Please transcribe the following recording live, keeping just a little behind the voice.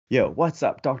Yo, what's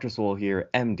up? Dr. Swole here,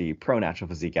 MD, Pro Natural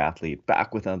Physique Athlete,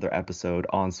 back with another episode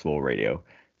on Swole Radio.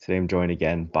 Today I'm joined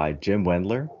again by Jim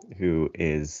Wendler, who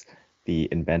is the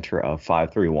inventor of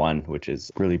 531, which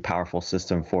is a really powerful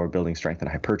system for building strength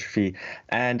and hypertrophy,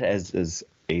 and as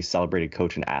a celebrated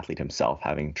coach and athlete himself,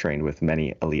 having trained with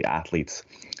many elite athletes.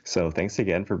 So thanks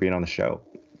again for being on the show.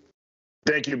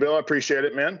 Thank you, Bill. I appreciate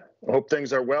it, man. I hope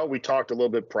things are well. We talked a little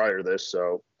bit prior to this,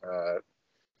 so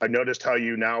I noticed how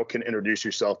you now can introduce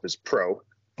yourself as pro.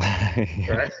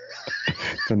 Right?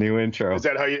 The new intro. Is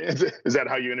that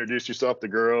how you introduce yourself to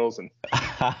girls and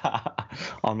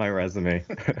on my resume?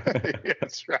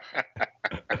 That's right.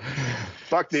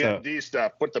 Fuck the MD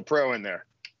stuff. Put the pro in there.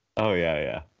 Oh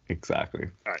yeah, exactly.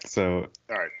 All right. So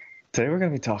all right. Today we're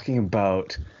going to be talking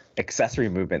about accessory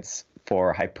movements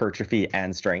for hypertrophy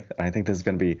and strength. And I think this is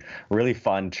going to be a really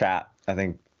fun chat. I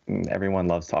think everyone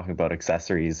loves talking about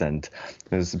accessories, and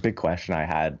there's a big question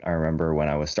I remember when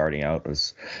I was starting out,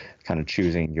 was kind of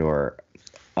choosing your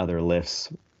other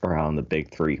lifts around the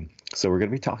big three. So we're going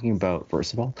to be talking about,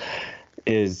 first of all,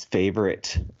 is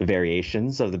favorite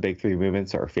variations of the big three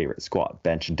movements, or favorite squat,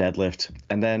 bench, and deadlift,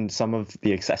 and then some of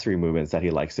the accessory movements that he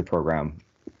likes to program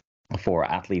for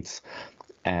athletes.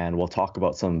 And we'll talk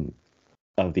about some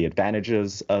of the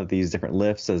advantages of these different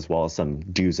lifts, as well as some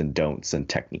do's and don'ts and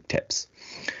technique tips.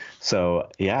 So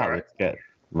yeah, Let's get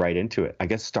right into it. I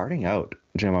guess starting out,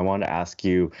 Jim, I wanted to ask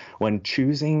you, when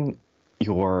choosing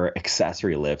your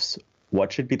accessory lifts,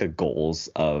 what should be the goals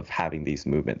of having these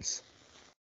movements?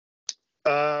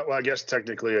 Well, I guess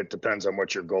technically it depends on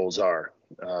what your goals are.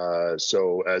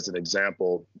 So as an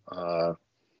example,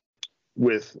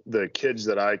 with the kids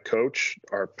that I coach,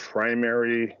 our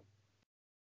primary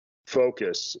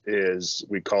focus is,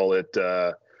 we call it,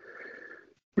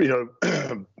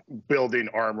 building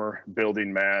armor,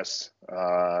 building mass.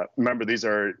 Remember, these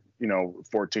are,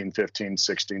 14, 15,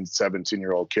 16,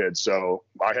 17-year-old kids. So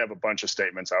I have a bunch of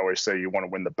statements. I always say you want to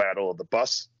win the battle of the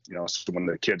bus. So when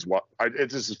the kids walk,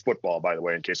 this is football, by the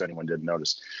way, in case anyone didn't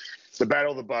notice. The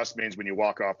battle of the bus means when you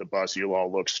walk off the bus, you'll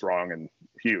all look strong and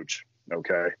huge,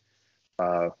 okay?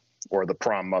 Or the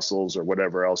prom muscles, or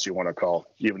whatever else you want to call,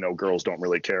 even though girls don't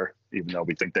really care, even though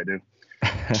we think they do.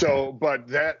 So, but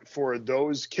that, for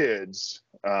those kids,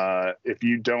 if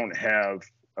you don't have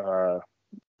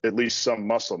at least some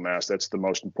muscle mass, that's the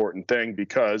most important thing,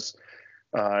 because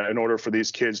in order for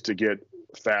these kids to get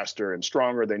faster and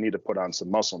stronger, they need to put on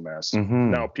some muscle mass.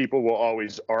 Mm-hmm. Now, people will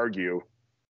always argue,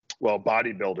 well,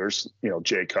 bodybuilders,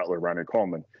 Jay Cutler, Ronnie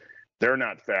Coleman, they're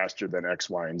not faster than X,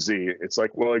 Y, and Z. It's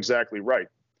like, well, exactly right.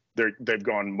 They've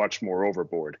gone much more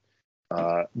overboard.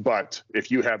 But if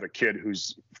you have a kid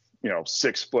who's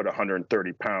 6 foot,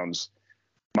 130 pounds,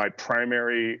 my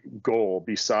primary goal,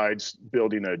 besides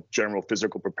building a general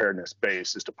physical preparedness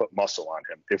base, is to put muscle on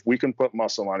him. If we can put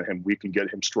muscle on him, we can get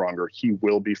him stronger. He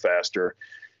will be faster.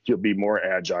 He'll be more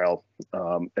agile.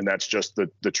 And that's just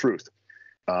the truth.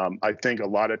 I think a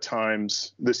lot of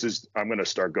times, I'm going to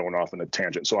start going off on a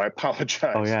tangent, so I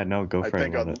apologize. Oh yeah, no, go for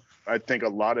it. I think a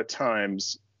lot of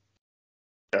times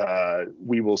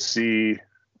we will see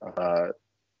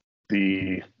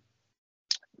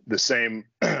the same,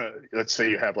 let's say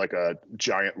you have like a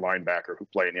giant linebacker who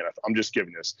play in the NFL. I'm just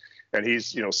giving this. And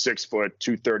he's, 6 foot,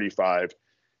 235,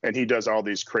 and he does all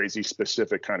these crazy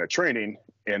specific kind of training,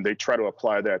 and they try to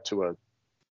apply that to a,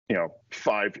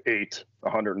 5'8",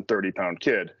 130 pound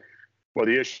kid. Well,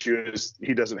 the issue is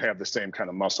he doesn't have the same kind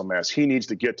of muscle mass. He needs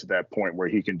to get to that point where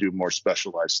he can do more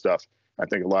specialized stuff. I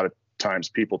think a lot of times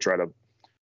people try to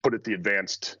put at the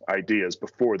advanced ideas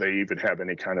before they even have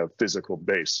any kind of physical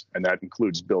base, and that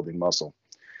includes building muscle.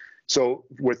 So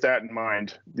with that in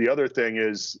mind, the other thing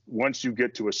is, once you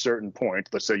get to a certain point,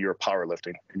 let's say you're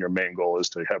powerlifting and your main goal is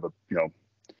to have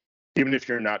even if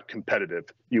you're not competitive,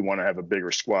 you want to have a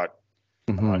bigger squat.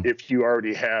 Mm-hmm. If you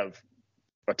already have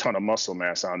a ton of muscle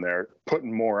mass on there,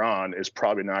 putting more on is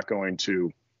probably not going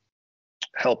to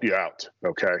help you out,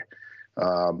 okay?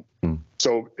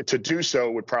 So to do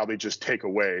so would probably just take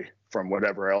away from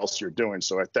whatever else you're doing.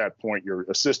 So at that point, your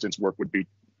assistance work would be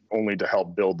only to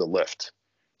help build the lift.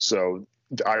 So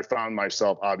I found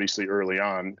myself, obviously early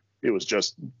on, it was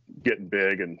just getting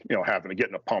big and, having to get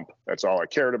in a pump. That's all I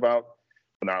cared about.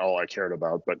 Not all I cared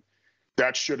about, but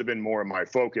that should have been more of my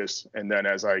focus. And then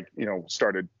as I,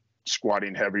 started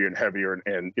squatting heavier and heavier,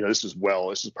 and this is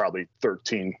probably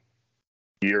 13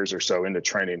 years or so into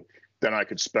training, then I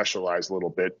could specialize a little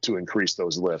bit to increase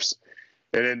those lifts.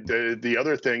 And then the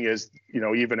other thing is,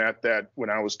 even at that,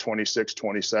 when I was 26,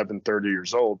 27, 30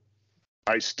 years old,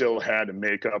 I still had to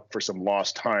make up for some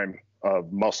lost time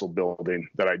of muscle building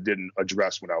that I didn't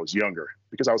address when I was younger,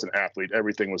 because I was an athlete.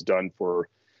 Everything was done for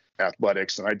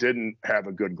athletics, and I didn't have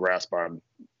a good grasp on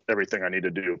everything I need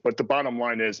to do. But the bottom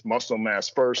line is muscle mass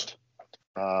first.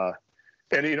 And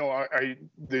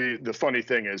the funny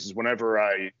thing is whenever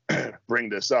I bring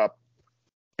this up,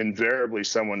 invariably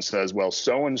someone says, well,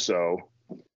 so-and-so,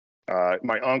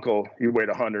 my uncle, he weighed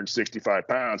 165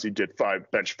 pounds. He did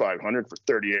bench 500 for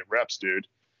 38 reps, dude.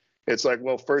 It's like,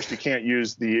 well, first you can't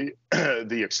use the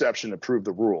exception to prove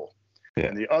the rule. Yeah.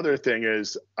 And the other thing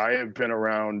is I have been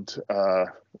around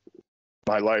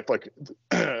my life, like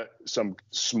some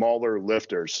smaller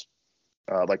lifters,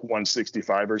 like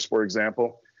 165ers, for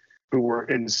example, who were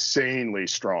insanely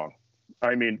strong.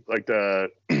 I mean, like the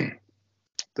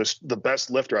best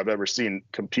lifter I've ever seen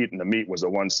compete in the meet was a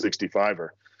 165er.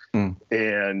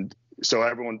 And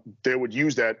so they would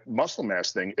use that muscle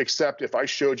mass thing, except if I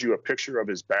showed you a picture of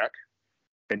his back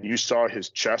and you saw his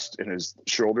chest and his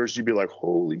shoulders, you'd be like,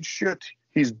 holy shit,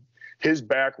 his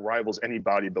back rivals any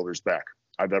bodybuilder's back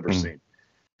I've ever seen.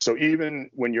 So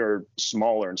even when you're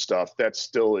smaller and stuff, that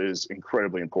still is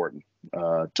incredibly important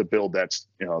to build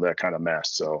that kind of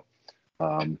mass. So,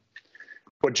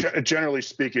 but generally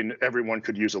speaking, everyone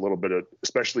could use a little bit of,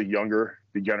 especially younger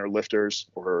beginner lifters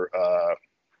or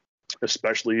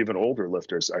especially even older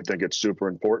lifters. I think it's super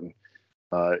important.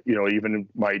 Even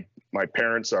my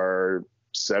parents are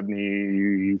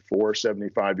 74,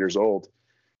 75 years old,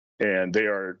 and they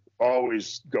are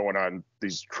always going on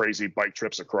these crazy bike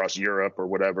trips across Europe or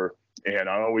whatever. And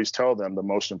I always tell them the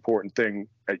most important thing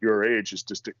at your age is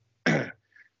just to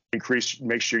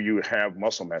make sure you have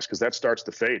muscle mass, because that starts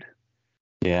to fade.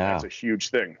 Yeah. That's a huge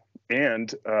thing.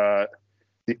 And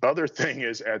the other thing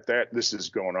is this is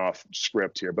going off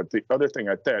script here, but the other thing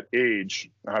at that age,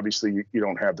 obviously you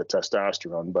don't have the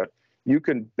testosterone, but you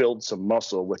can build some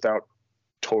muscle without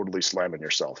totally slamming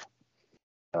yourself.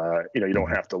 You don't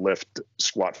have to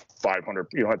squat 500.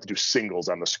 You don't have to do singles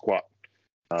on the squat.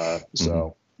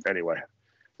 So anyway,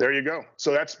 there you go.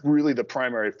 So that's really the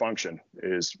primary function,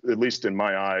 is at least in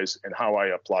my eyes, and how I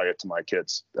apply it to my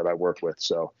kids that I work with.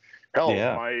 So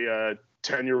my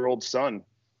 10-year-old son,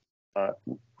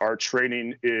 our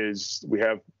training is,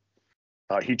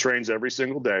 he trains every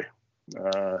single day.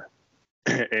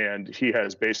 And he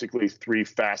has basically 3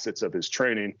 facets of his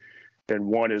training. And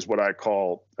one is what I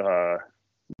call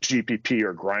GPP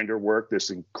or grinder work. This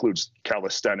includes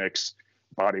calisthenics,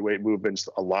 body weight movements,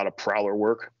 a lot of prowler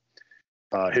work.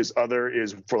 His other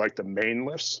is for like the main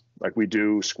lifts, like we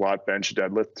do squat, bench,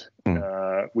 deadlift.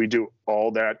 We do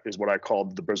all that is what I call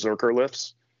the berserker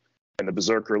lifts. And the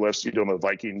berserker lifts, you do them with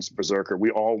Vikings, berserker.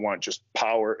 We all want just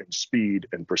power and speed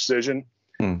and precision.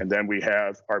 And then we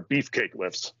have our beefcake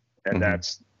lifts, and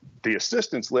that's the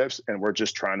assistance lifts, and we're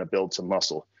just trying to build some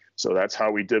muscle. So that's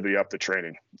how we divvy up the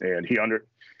training. And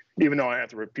even though I have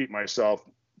to repeat myself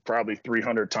probably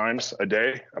 300 times a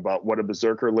day about what a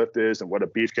berserker lift is and what a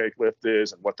beefcake lift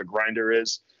is and what the grinder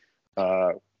is,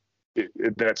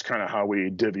 that's kind of how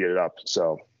we divvy it up.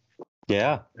 So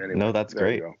yeah, anyway, no, that's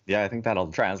great. Yeah, I think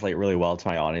that'll translate really well to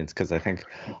my audience, because I think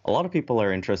a lot of people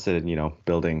are interested in,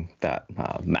 building that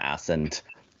mass, and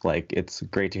like, it's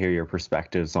great to hear your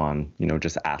perspectives on,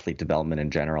 just athlete development in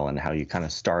general, and how you kind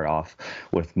of start off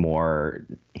with more,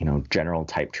 general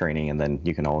type training, and then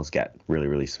you can always get really,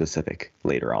 really specific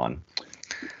later on.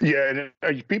 Yeah.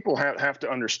 And people have to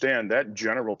understand that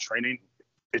general training,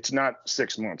 it's not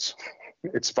 6 months,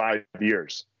 it's 5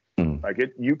 years. Like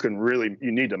you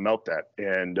need to milk that.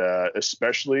 And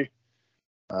especially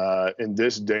in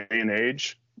this day and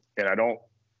age, and I don't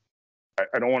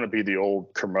want to be the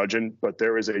old curmudgeon, but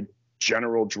there is a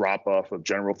general drop off of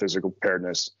general physical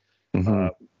preparedness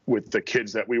with the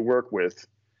kids that we work with.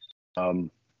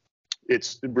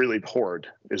 It's really horrid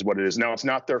is what it is. Now, it's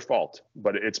not their fault,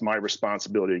 but it's my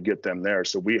responsibility to get them there.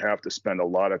 So we have to spend a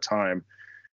lot of time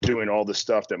doing all the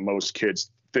stuff that most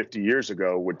kids 50 years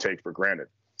ago would take for granted.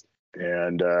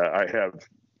 And I have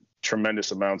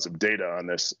tremendous amounts of data on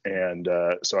this. And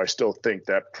so I still think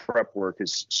that prep work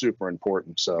is super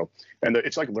important. So, and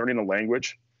it's like learning a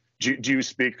language. Do you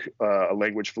speak a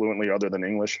language fluently other than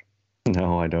English?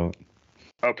 No, I don't.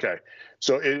 Okay.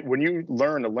 So when you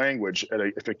learn a language,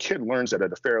 if a kid learns it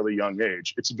at a fairly young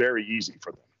age, it's very easy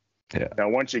for them. Yeah. Now,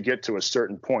 once you get to a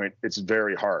certain point, it's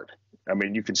very hard. I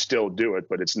mean, you can still do it,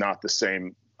 but it's not the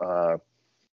same.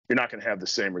 You're not going to have the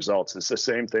same results. It's the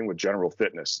same thing with general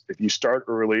fitness. If you start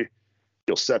early,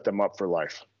 you'll set them up for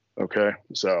life. Okay.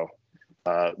 So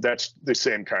that's the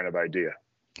same kind of idea.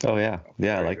 Oh, yeah.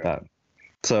 Yeah, I like that.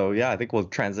 So, yeah, I think we'll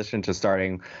transition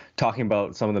to talking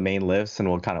about some of the main lifts, and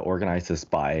we'll kind of organize this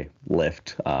by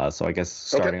lift. So I guess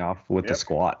starting off with the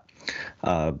squat.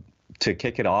 To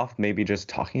kick it off, maybe just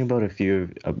talking about a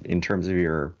few in terms of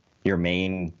your your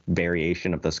main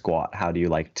variation of the squat? How do you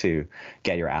like to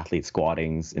get your athlete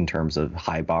squattings in terms of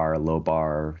high bar, low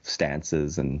bar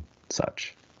stances and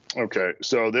such? Okay,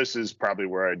 so this is probably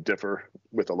where I differ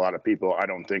with a lot of people. I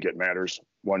don't think it matters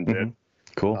one bit.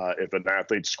 Cool. If an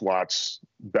athlete squats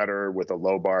better with a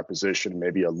low bar position,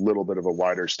 maybe a little bit of a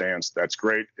wider stance, that's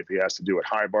great. If he has to do it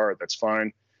high bar, that's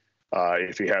fine.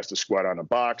 If he has to squat on a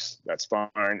box, that's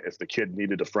fine. If the kid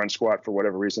needed a front squat for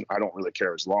whatever reason, I don't really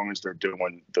care as long as they're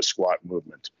doing the squat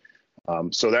movement.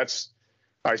 So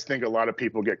I think a lot of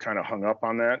people get kind of hung up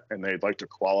on that, and they'd like to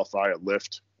qualify a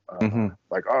lift.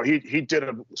 Like, oh, he did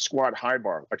a squat high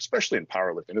bar, especially in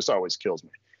powerlifting. This always kills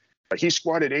me. Like, he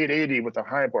squatted 880 with a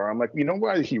high bar. I'm like, you know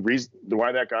why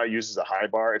why that guy uses a high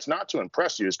bar? It's not to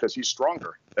impress you. It's because he's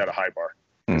stronger at a high bar.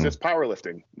 Because it's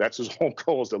powerlifting. That's his whole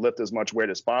goal, is to lift as much weight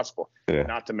as possible,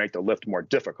 not to make the lift more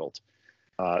difficult.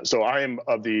 So I am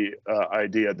of the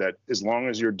idea that as long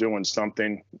as you're doing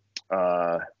something,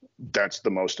 that's the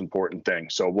most important thing.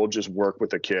 So we'll just work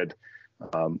with the kid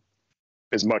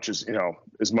as much as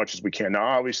we can. Now,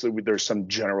 obviously, there's some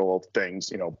general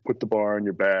things, put the bar on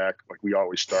your back. Like, we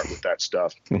always start with that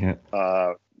stuff.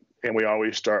 And we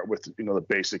always start with, the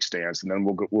basic stance, and then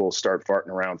we'll start farting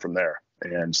around from there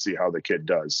and see how the kid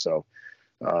does. So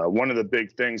one of the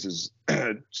big things is,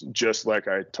 just like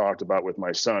I talked about with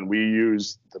my son, we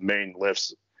use the main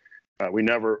lifts. We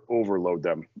never overload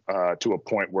them to a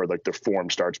point where like the form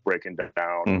starts breaking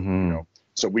down,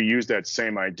 So we use that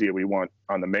same idea. We want,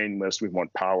 on the main list, we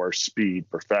want power, speed,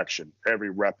 perfection. Every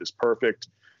rep is perfect.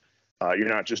 You're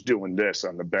not just doing this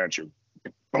on the bench. You're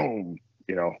boom,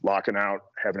 locking out,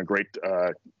 having a great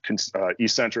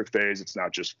eccentric phase. It's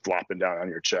not just flopping down on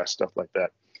your chest, stuff like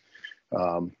that.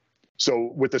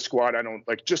 So with the squat, I don't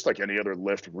just like any other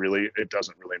lift, really, it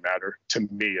doesn't really matter. To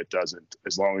me, it doesn't,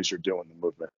 as long as you're doing the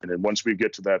movement. And then once we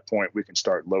get to that point, we can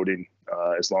start loading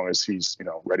as long as he's,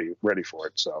 ready for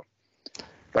it. So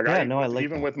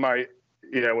even with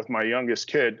my youngest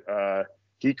kid,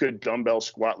 he could dumbbell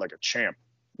squat like a champ,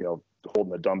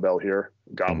 holding the dumbbell here,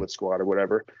 goblet squat or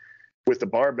whatever. With the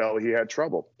barbell, he had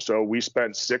trouble. So we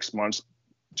spent 6 months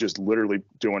just literally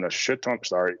doing a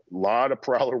lot of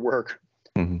prowler work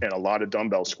and a lot of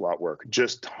dumbbell squat work,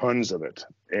 just tons of it.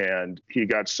 And he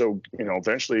got so,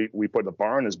 eventually we put the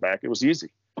bar on his back. It was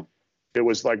easy. It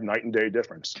was like night and day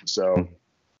difference. So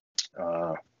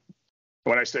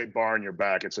when I say bar on your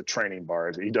back, it's a training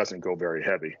bar. He doesn't go very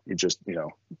heavy. He just,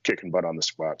 kicking butt on the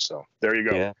squat. So there you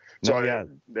go. Yeah.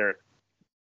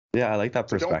 I like that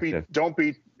perspective. So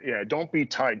don't be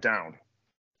tied down.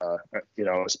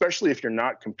 Especially if you're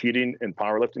not competing in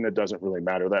powerlifting, it doesn't really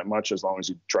matter that much as long as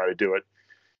you try to do it.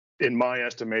 In my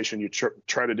estimation, you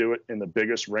try to do it in the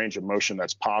biggest range of motion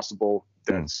that's possible,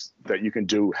 that you can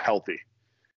do healthy.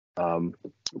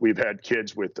 We've had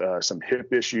kids with some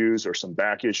hip issues or some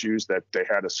back issues that they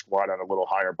had to squat on a little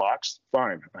higher box.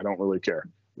 Fine. I don't really care.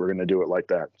 We're going to do it like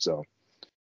that. So,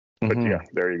 but yeah,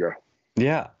 there you go.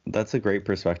 Yeah, that's a great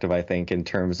perspective, I think, in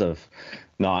terms of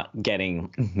not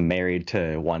getting married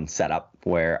to one setup,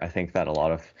 where I think that a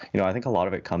lot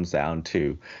of it comes down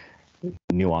to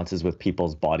nuances with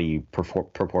people's body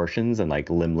proportions and like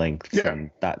limb lengths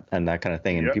and that kind of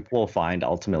thing. And people will find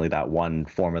ultimately that one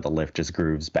form of the lift just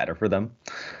grooves better for them.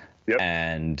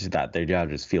 And that they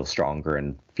just feel stronger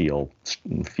and feel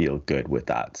good with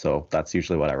that. So that's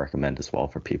usually what I recommend as well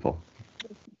for people.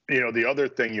 The other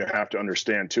thing you have to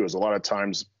understand too is a lot of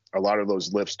times, a lot of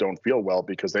those lifts don't feel well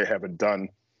because they haven't done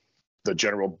the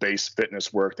general base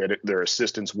fitness work. Their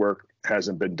assistance work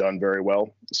hasn't been done very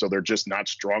well. So they're just not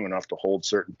strong enough to hold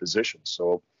certain positions.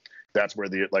 So that's where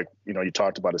you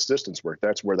talked about assistance work.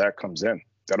 That's where that comes in.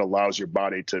 That allows your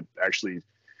body to actually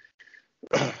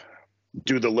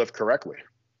do the lift correctly.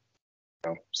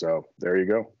 So there you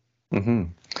go.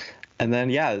 And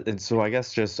then, and so I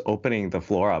guess just opening the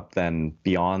floor up then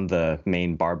beyond the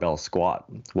main barbell squat,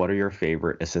 what are your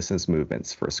favorite assistance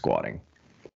movements for squatting?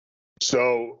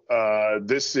 So I'll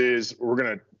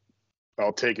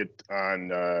take it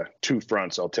on two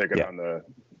fronts. I'll take it on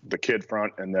the kid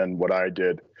front and then what I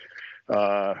did.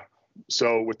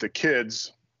 So with the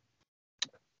kids,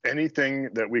 anything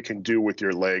that we can do with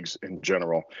your legs in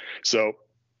general. So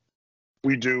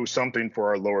we do something for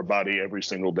our lower body every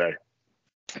single day.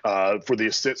 For the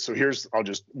assist, so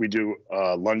we do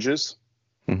lunges,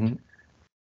 a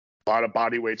lot of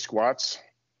body weight squats,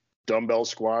 dumbbell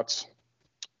squats,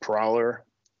 prowler,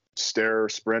 stair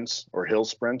sprints or hill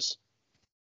sprints,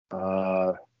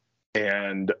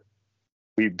 and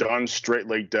we've done straight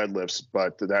leg deadlifts,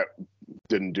 but that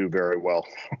didn't do very well.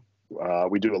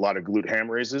 We do a lot of glute ham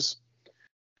raises,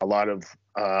 a lot of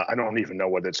I don't even know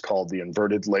what it's called, the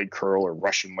inverted leg curl or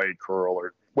Russian leg curl,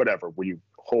 or whatever, where you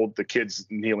hold the kid's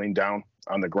kneeling down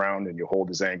on the ground and you hold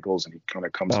his ankles and he kind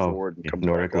of comes forward and comes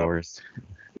Nordic back up. lowers.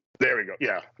 There we go.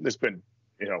 Yeah, there's been,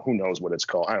 who knows what it's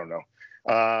called. I don't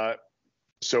know.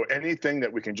 So anything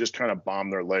that we can just kind of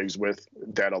bomb their legs with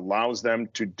that allows them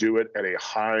to do it at a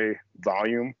high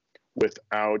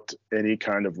without any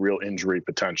kind of real injury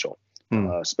potential.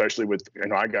 Especially with,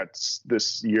 I got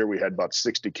this year, we had about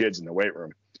 60 kids in the weight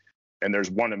room and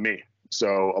there's one of me.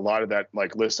 So a lot of that,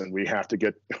 like, listen, I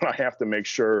have to make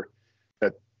sure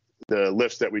that the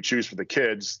lifts that we choose for the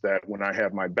kids, that when I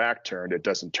have my back turned, it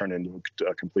doesn't turn into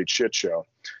a complete shit show.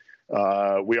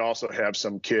 We also have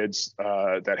some kids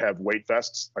that have weight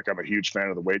vests. Like, I'm a huge fan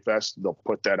of the weight vest. They'll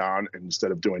put that on, and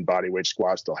instead of doing body weight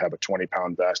squats, they'll have a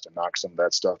 20-pound vest and knock some of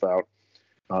that stuff out.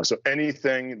 So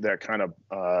anything that kind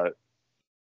of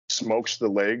smokes the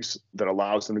legs, that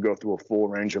allows them to go through a full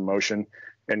range of motion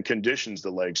and conditions the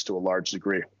legs to a large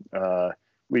degree.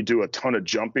 We do a ton of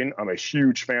jumping. I'm a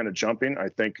huge fan of jumping. I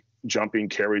think jumping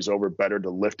carries over better to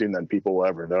lifting than people will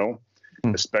ever know,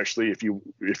 especially if you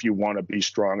want to be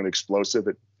strong and explosive.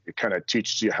 It kind of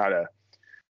teaches you how to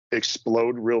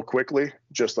explode real quickly,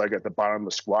 just like at the bottom of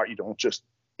the squat. You don't just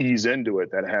ease into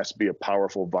it. That has to be a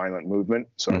powerful, violent movement.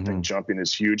 So I think jumping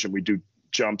is huge, and we do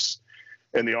jumps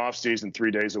in the off season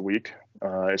 3 days a week.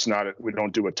 We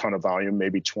don't do a ton of volume,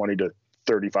 maybe 20 to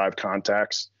 35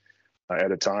 contacts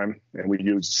at a time. And we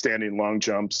use standing long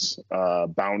jumps,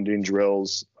 bounding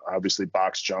drills, obviously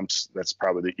box jumps. That's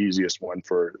probably the easiest one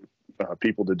for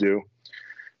people to do.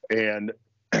 And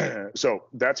so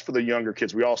that's for the younger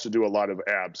kids. We also do a lot of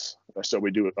abs. So we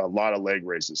do a lot of leg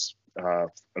raises.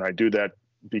 And I do that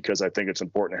because I think it's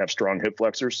important to have strong hip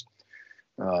flexors.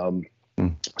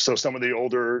 So some of the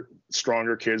older,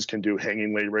 stronger kids can do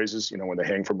hanging leg raises, when they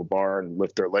hang from a bar and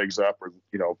lift their legs up, or,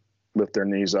 lift their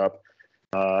knees up.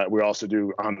 We also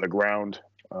do on the ground,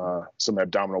 some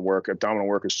abdominal work. Abdominal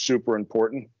work is super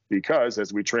important because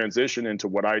as we transition into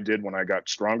what I did when I got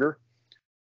stronger,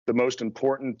 the most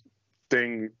important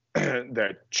thing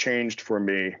that changed for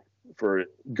me, for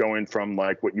going from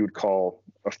like what you would call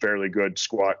a fairly good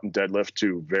squat and deadlift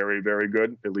to very, very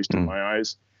good, at least in my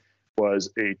eyes,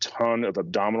 was a ton of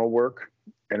abdominal work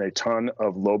and a ton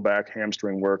of low back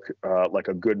hamstring work, like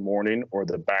a good morning or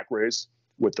the back raise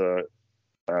with I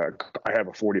have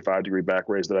a 45-degree back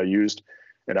raise that I used,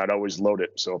 and I'd always load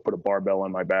it. So I'll put a barbell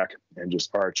on my back and just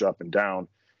arch up and down,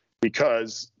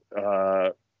 because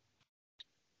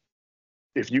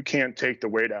if you can't take the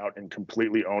weight out and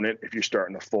completely own it, if you're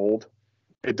starting to fold,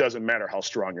 it doesn't matter how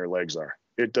strong your legs are.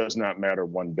 It does not matter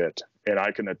one bit. And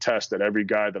I can attest that every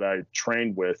guy that I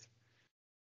trained with,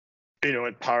 in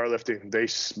powerlifting, they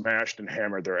smashed and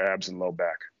hammered their abs and low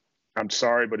back. I'm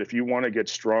sorry, but if you want to get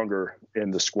stronger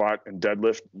in the squat and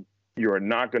deadlift, you are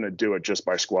not going to do it just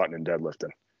by squatting and deadlifting.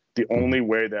 The only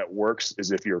way that works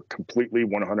is if you're completely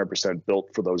 100%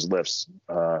 built for those lifts.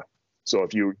 So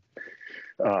if you,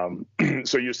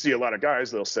 so you see a lot of guys,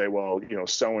 they'll say, well,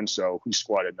 so-and-so who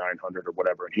squatted 900 or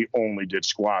whatever, and he only did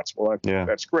squats. Well,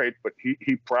 that's great, but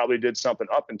he probably did something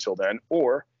up until then,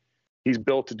 or he's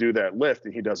built to do that lift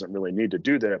and he doesn't really need to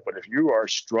do that. But if you are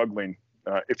struggling,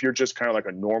 if you're just kind of like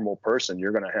a normal person,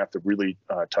 you're going to have to really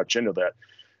touch into that.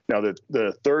 Now,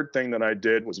 the third thing that I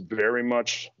did was very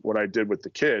much what I did with the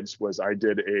kids. Was I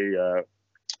did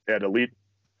at Elite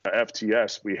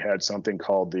FTS, we had something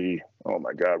called oh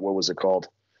my God, what was it called?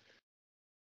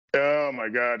 Oh my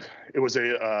God. It was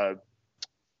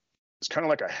it's kind of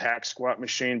like a hack squat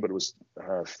machine, but it was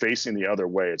facing the other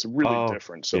way. It's really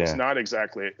different. So It's not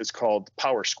exactly, it's called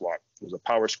Power Squat. It was a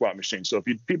Power Squat machine. So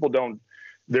if people don't,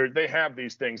 they have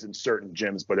these things in certain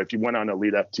gyms, but if you went on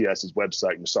Elite FTS's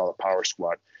website and you saw the Power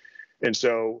Squat. And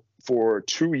so for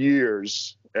 2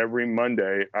 years, every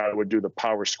Monday, I would do the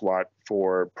Power Squat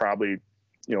for probably,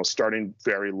 starting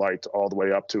very light all the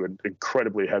way up to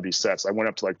incredibly heavy sets. I went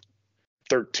up to like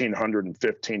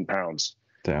 1,315 pounds,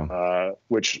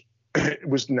 which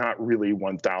was not really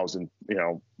 1,000,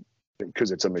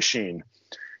 because it's a machine.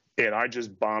 And I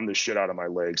just bombed the shit out of my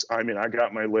legs. I mean, I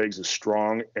got my legs as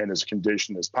strong and as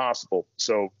conditioned as possible.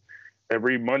 So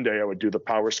every Monday I would do the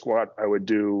Power Squat. I would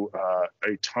do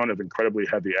a ton of incredibly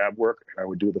heavy ab work, and I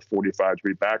would do the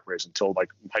 45-degree back raise until like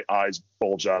my eyes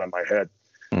bulge out of my head.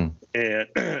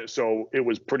 And so it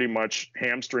was pretty much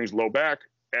hamstrings, low back,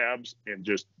 abs, and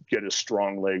just get as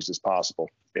strong legs as possible.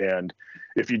 And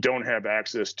if you don't have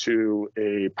access to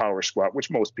a Power Squat,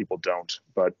 which most people don't,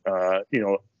 but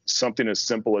something as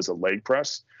simple as a leg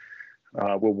press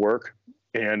will work.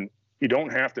 And you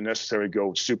don't have to necessarily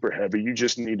go super heavy. You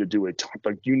just need to do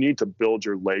you need to build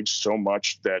your legs so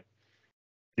much that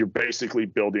you're basically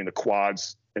building the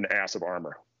quads and ass of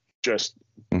armor. just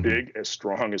big, as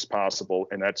strong as possible.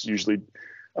 And that's usually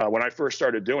when I first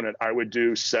started doing it, I would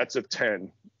do sets of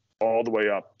 10 all the way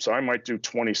up. So I might do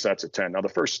 20 sets of 10. Now the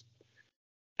first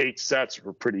 8 sets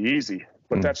were pretty easy,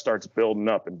 but that starts building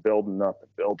up and building up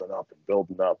and building up and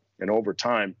building up. And over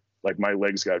time, like my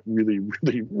legs got really,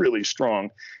 really, really strong.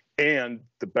 And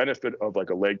the benefit of like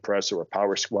a leg press or a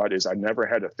power squat is I never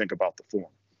had to think about the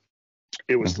form.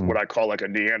 It was what I call like a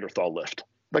Neanderthal lift.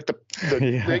 Like the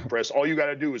leg press, all you got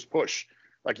to do is push.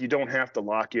 Like you don't have to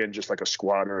lock in just like a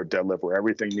squat or a deadlift where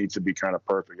everything needs to be kind of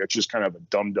perfect. It's just kind of a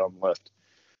dumb lift.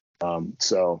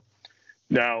 So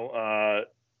now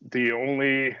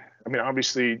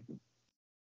obviously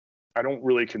I don't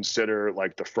really consider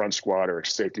like the front squat or a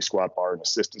safety squat bar an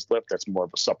assistance lift. That's more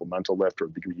of a supplemental lift, or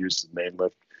we can use the main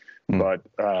lift. But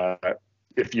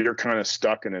if you're kind of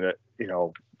stuck in it,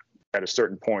 at a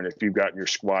certain point, if you've gotten your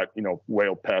squat,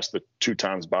 way past the 2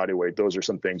 times body weight, those are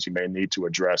some things you may need to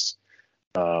address.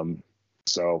 But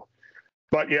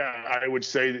yeah, I would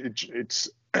say it's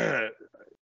at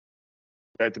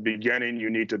the beginning, you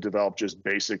need to develop just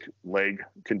basic leg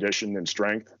condition and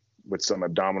strength with some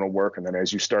abdominal work. And then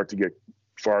as you start to get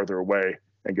farther away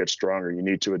and get stronger, you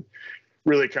need to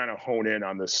really kind of hone in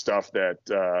on the stuff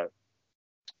that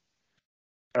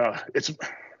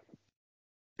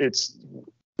it's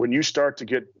when you start to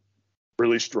get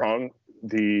really strong,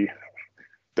 the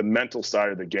mental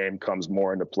side of the game comes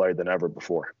more into play than ever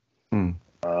before.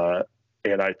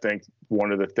 And I think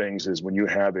one of the things is when you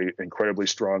have an incredibly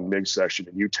strong MIG session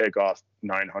and you take off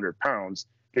 900 pounds,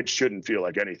 it shouldn't feel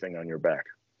like anything on your back.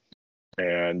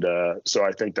 And so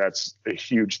I think that's a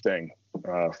huge thing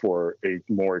for a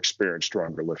more experienced,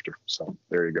 stronger lifter. So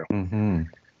there you go.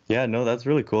 Yeah, no, that's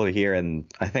really cool to hear. And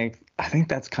I think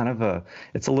that's kind of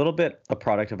it's a little bit a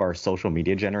product of our social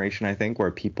media generation, I think, where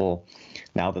people,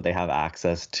 now that they have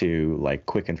access to like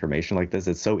quick information like this,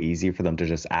 it's so easy for them to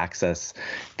just access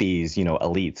these,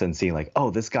 elites and see like, oh,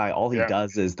 this guy, all he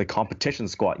does is the competition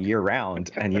squat year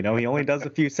round. And, he only does a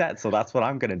few sets. So that's what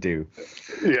I'm going to do.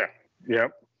 Yeah.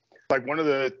 Like one of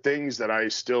the things that I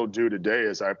still do today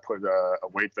is I put a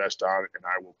weight vest on and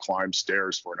I will climb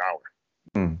stairs for an hour.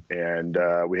 And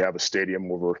we have a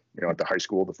stadium over, at the high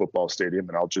school, the football stadium,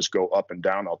 and I'll just go up and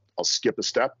down. I'll skip a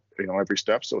step, every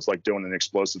step. So it's like doing an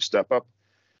explosive step up,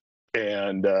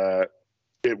 and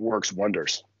it works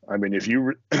wonders. I mean, if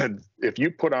you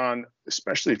put on,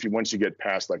 especially once you get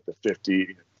past like the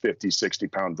 50, 60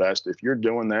 pound vest, if you're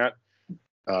doing that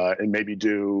and maybe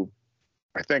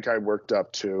I think I worked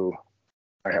up to,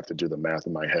 I have to do the math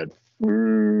in my head. I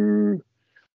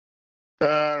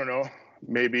don't know,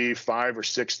 maybe 5,000 or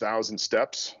 6,000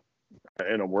 steps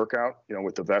in a workout,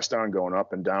 with the vest on going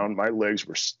up and down. My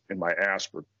legs and my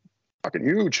ass were fucking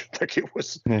huge. Like it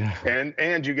was,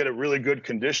 and you get a really good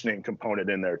conditioning component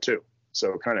in there too.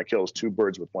 So it kind of kills 2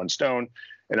 birds with 1 stone.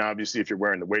 And obviously if you're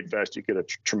wearing the weight vest, you get a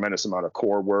tremendous amount of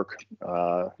core work,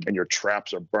 and your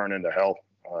traps are burning to hell.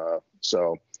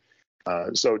 So I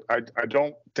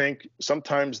don't think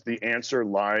sometimes the answer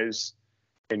lies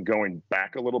in going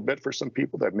back a little bit for some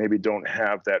people that maybe don't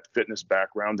have that fitness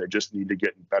background. They just need to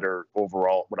get in better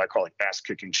overall, what I call like ass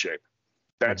kicking shape.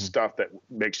 That's stuff that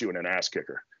makes you an ass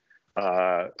kicker.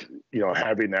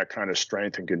 Having that kind of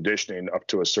strength and conditioning up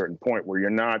to a certain point where you're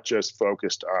not just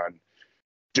focused on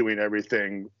doing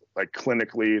everything like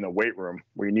clinically in a weight room,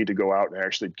 where you need to go out and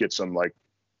actually get some like,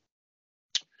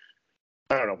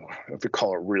 I don't know if you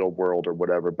call it real world or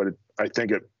whatever, but I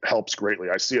think it helps greatly.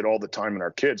 I see it all the time in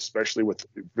our kids, especially with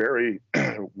very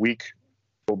weak,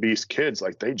 obese kids.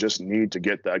 Like they just need to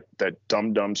get that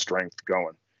dumb strength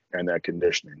going and that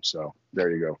conditioning. So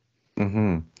there you go.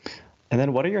 And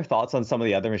then what are your thoughts on some of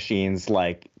the other machines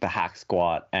like the hack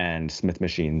squat and Smith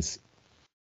machines?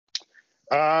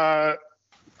 I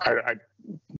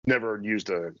never used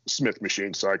a Smith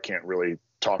machine, so I can't really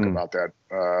talk about that.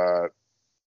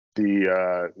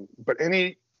 But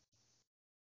anything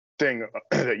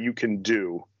that you can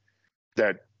do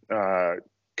that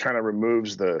kind of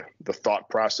removes the thought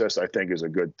process, I think is a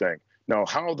good thing. Now,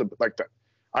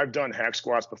 I've done hack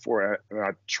squats before and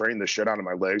I trained the shit out of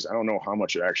my legs. I don't know how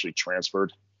much it actually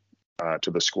transferred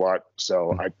to the squat.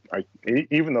 So I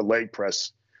even the leg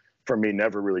press for me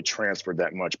never really transferred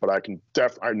that much, but I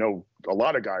know a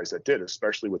lot of guys that did,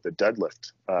 especially with the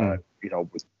deadlift,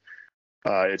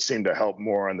 it seemed to help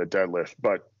more on the deadlift.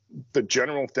 But the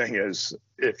general thing is,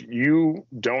 if you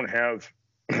don't have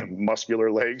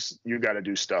muscular legs, you got to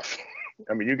do stuff.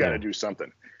 I mean, you got to do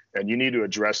something, and you need to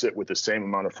address it with the same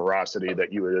amount of ferocity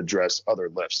that you would address other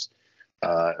lifts.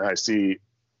 And I see,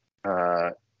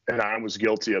 and I was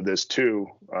guilty of this too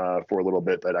for a little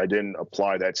bit, that I didn't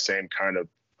apply that same kind of,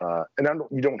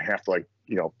 you don't have to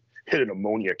hit an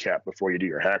ammonia cap before you do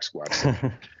your hack squats.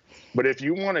 But if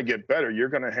you want to get better, you're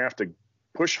going to have to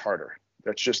push harder.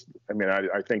 That's just, I mean,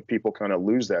 I think people kind of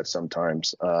lose that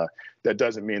sometimes. That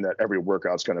doesn't mean that every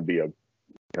workout's going to be a,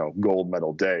 gold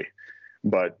medal day.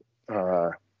 But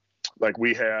like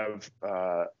we have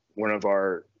one of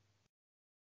our,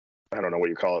 I don't know what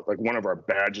you call it, like one of our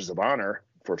badges of honor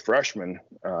for freshmen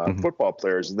football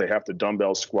players is they have to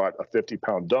dumbbell squat a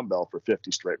 50-pound dumbbell for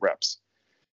 50 straight reps.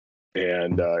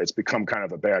 And it's become kind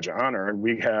of a badge of honor. And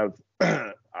we have,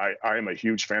 I am a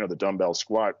huge fan of the dumbbell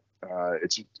squat.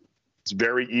 It's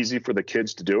very easy for the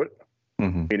kids to do it,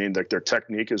 meaning that their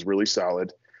technique is really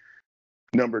solid.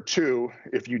 Number two,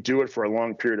 if you do it for a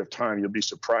long period of time, you'll be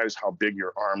surprised how big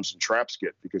your arms and traps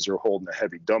get because you're holding a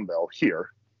heavy dumbbell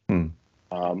here.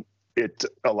 It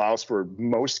allows for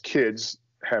most kids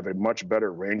have a much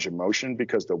better range of motion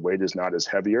because the weight is not as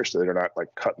heavier, so they're not like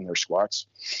cutting their squats.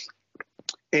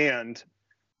 And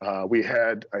we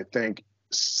had, I think,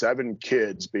 7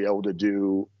 kids be able to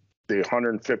do the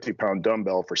 150-pound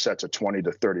dumbbell for sets of 20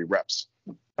 to 30 reps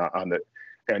on it.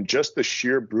 And just the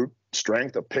sheer brute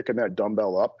strength of picking that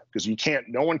dumbbell up, because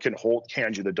no one can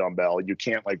hand you the dumbbell. You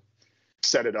can't like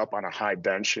set it up on a high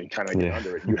bench and kind of get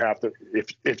under it. You have to,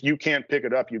 if you can't pick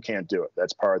it up, you can't do it.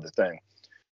 That's part of the thing.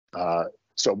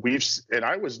 So and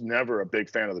I was never a big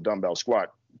fan of the dumbbell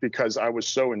squat because I was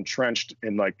so entrenched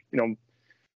in I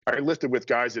lifted with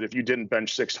guys that if you didn't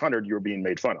bench 600, you were being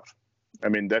made fun of. I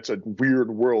mean, that's a weird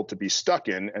world to be stuck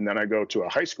in. And then I go to a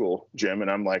high school gym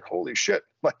and I'm like, holy shit,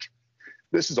 like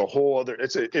this is a whole other,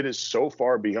 it is so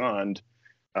far beyond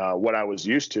what I was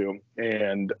used to.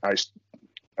 And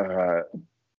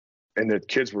and the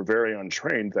kids were very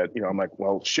untrained that, I'm like,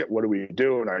 well, shit, what do we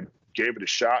do? And I gave it a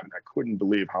shot and I couldn't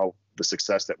believe how the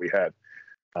success that we had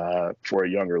for a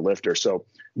younger lifter. So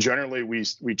generally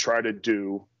we try to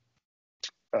do,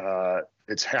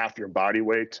 it's half your body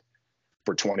weight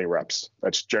for 20 reps.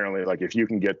 That's generally like, if you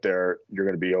can get there, you're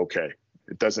going to be okay.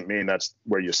 It doesn't mean that's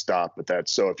where you stop, but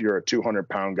so if you're a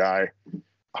 200-pound guy,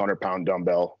 100-pound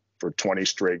dumbbell for 20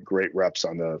 straight great reps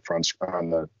on the front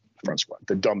squat,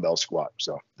 the dumbbell squat.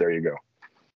 So there you go.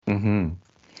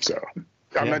 So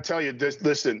I'm going to tell you this,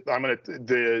 listen,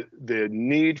 the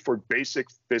need for basic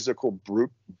physical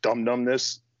brute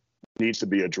dumbness needs to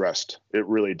be addressed. It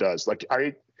really does. Like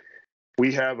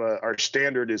we have our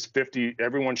standard is 50.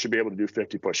 Everyone should be able to do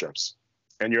 50 push-ups.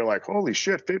 And you're like, holy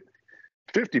shit,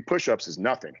 50 push-ups is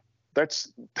nothing.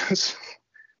 That's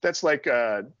like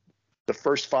the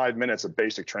first 5 minutes of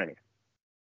basic training.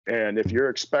 And if you're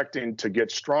expecting to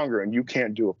get stronger and you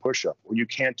can't do a push-up or you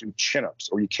can't do chin-ups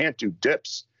or you can't do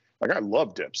dips, like I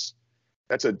love dips.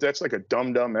 That's like a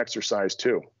dumb exercise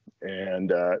too.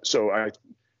 And so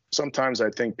sometimes I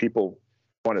think people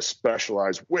want to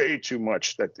specialize way too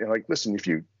much that like, listen,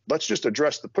 let's just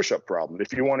address the push-up problem.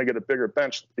 If you want to get a bigger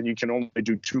bench and you can only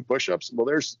do 2 push-ups, well,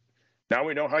 now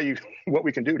we know what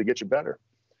we can do to get you better.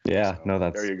 Yeah,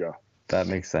 so, there you go. That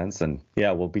makes sense. And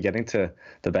yeah, we'll be getting to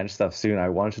the bench stuff soon. I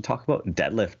wanted to talk about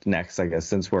deadlift next, I guess,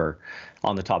 since we're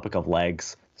on the topic of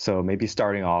legs. So maybe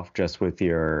starting off just with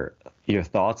your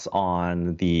thoughts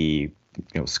on the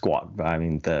squat. I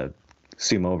mean, the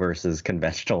sumo versus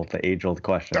conventional, the age-old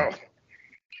question. Oh.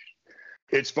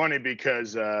 It's funny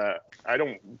because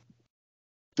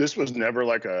this was never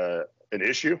like an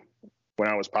issue when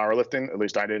I was powerlifting. At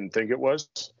least I didn't think it was.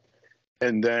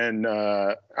 And then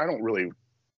I don't really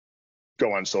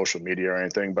go on social media or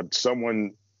anything, but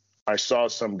I saw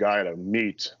some guy at a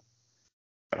meet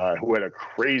who had a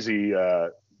crazy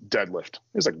deadlift.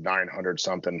 It was like 900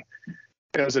 something.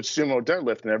 And it was a sumo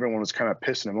deadlift, and everyone was kind of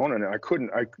pissing him on, and I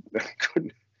couldn't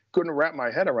wrap my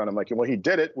head around. I'm like, well, he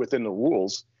did it within the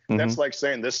rules. That's like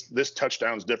saying this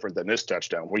touchdown's different than this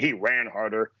touchdown. Well, he ran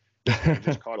harder. He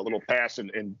just caught a little pass,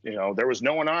 and there was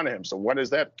no one on him. So what does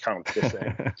that count to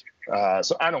say?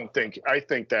 So I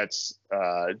think that's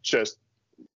just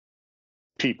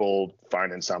people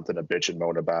finding something to bitch and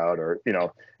moan about, or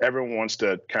everyone wants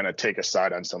to kind of take a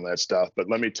side on some of that stuff. But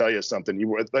let me tell you something.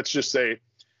 Let's just say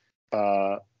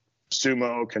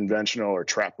sumo, conventional, or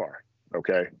trap bar.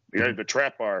 Okay, the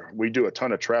trap bar. We do a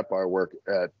ton of trap bar work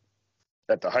at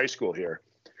the high school here,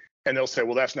 and they'll say,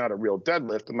 well, that's not a real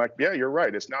deadlift. I'm like, yeah, you're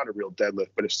right, it's not a real deadlift.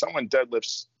 But if someone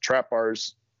deadlifts trap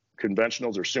bars,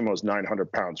 conventionals, or sumos 900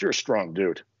 pounds, you're a strong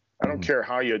dude. I don't care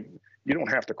how you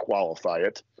don't have to qualify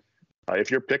it.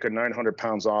 If you're picking 900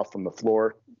 pounds off from the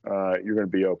floor, you're going to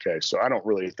be okay. So I don't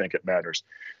really think it matters.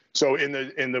 So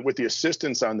with the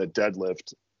assistance on the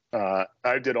deadlift,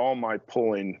 I did all my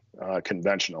pulling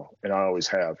conventional, and I always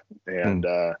have. And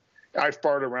I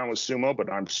farted around with sumo, but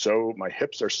my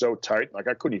hips are so tight, like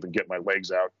I couldn't even get my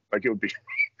legs out. Like it would be,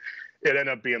 it ended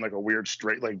up being like a weird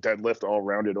straight leg deadlift all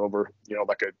rounded over,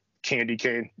 like a candy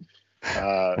cane.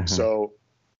 So,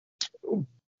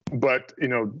 but,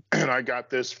 and I got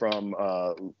this from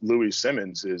Louis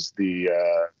Simmons, is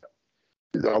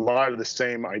a lot of the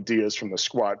same ideas from the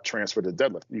squat transfer to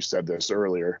deadlift. You said this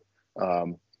earlier.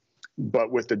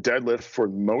 But with the deadlift, for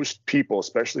most people,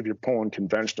 especially if you're pulling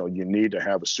conventional, you need to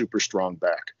have a super strong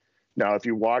back. Now, if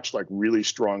you watch like really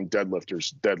strong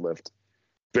deadlifters deadlift,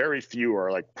 very few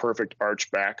are like perfect arch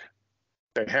back.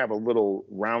 They have a little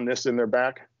roundness in their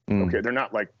back. Okay, they're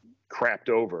not like crapped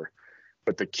over.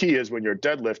 But the key is when you're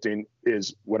deadlifting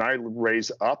is when I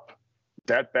raise up,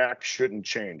 that back shouldn't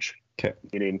change. Okay.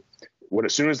 Meaning,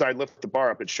 as soon as I lift the bar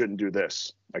up, it shouldn't do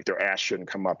this. Like their ass shouldn't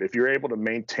come up. If you're able to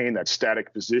maintain that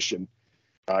static position,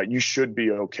 you should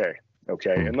be okay.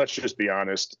 Okay. And let's just be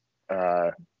honest.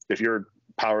 If you're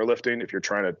powerlifting, if you're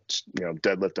trying to,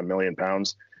 deadlift 1 million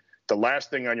pounds, the last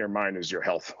thing on your mind is your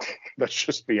health. Let's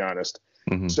just be honest.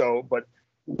 So, but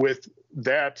with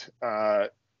that,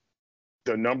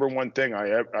 the number one thing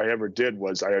I ever did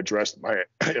was I addressed my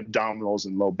abdominals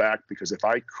and low back, because if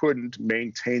I couldn't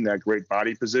maintain that great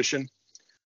body position,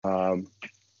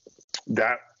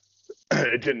 that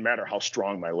it didn't matter how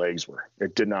strong my legs were.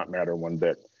 It did not matter one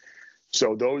bit.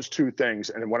 So those two things,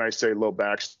 and when I say low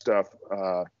back stuff,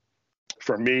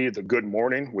 for me, the good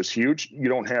morning was huge. You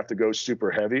don't have to go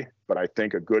super heavy, but I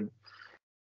think a good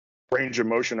range of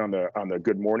motion on the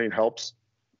good morning helps.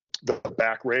 The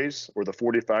back raise, or the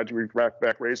 45-degree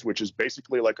back raise, which is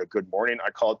basically like a good morning. I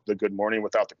call it the good morning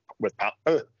without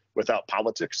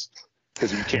politics,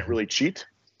 because you can't really cheat.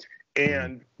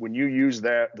 And when you use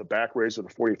the back raise or the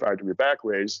 45-degree back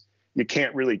raise, you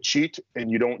can't really cheat,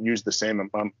 and you don't use the same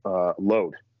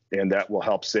load, and that will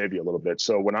help save you a little bit.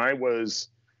 So when I was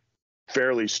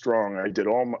fairly strong, I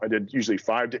did usually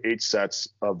 5 to 8 sets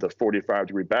of the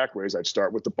 45-degree back raise. I'd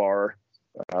start with the bar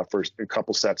for a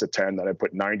couple sets of 10, then I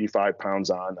put 95 pounds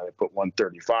on, then I put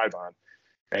 135 on,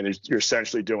 and you're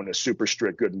essentially doing a super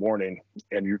strict good morning.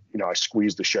 And I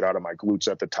squeeze the shit out of my glutes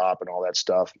at the top and all that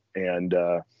stuff, and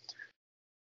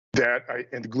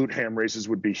and the glute ham raises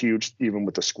would be huge, even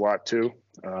with the squat too.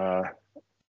 And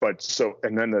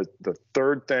then the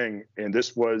third thing, and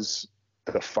this was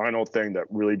the final thing that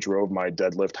really drove my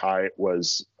deadlift high,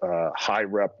 was high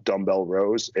rep dumbbell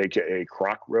rows, aka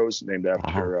croc rows, named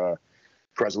after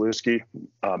Krasluski,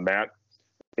 Matt.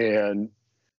 And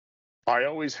I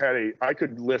always I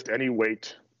could lift any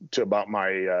weight to about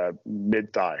my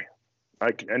mid thigh,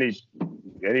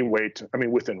 any weight,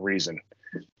 within reason,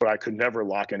 but I could never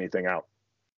lock anything out.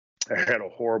 I had a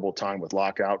horrible time with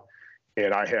lockout,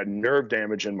 and I had nerve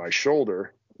damage in my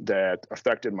shoulder that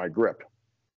affected my grip.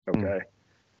 Okay.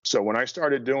 So when I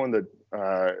started doing the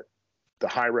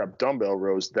high rep dumbbell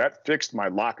rows, that fixed my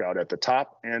lockout at the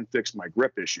top and fixed my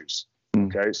grip issues.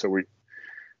 Okay. So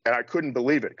and I couldn't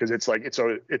believe it, because it's like, it's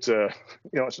an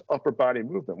upper body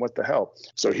movement. What the hell?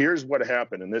 So here's what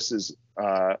happened. And this is,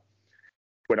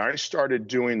 when I started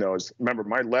doing those, remember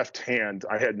my left hand,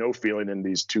 I had no feeling in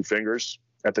these two fingers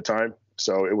at the time.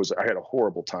 So I had a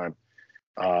horrible time.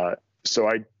 So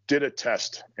I did a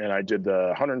test, and I did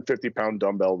the 150-pound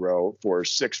dumbbell row for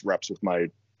 6 reps with my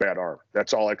bad arm.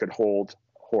 That's all I could hold.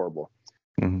 Horrible.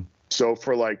 So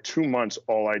for like 2 months,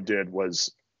 all I did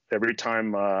was, every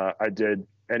time I did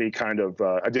any kind of,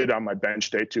 I did it on my bench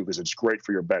day too, because it's great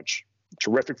for your bench.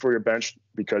 Terrific for your bench,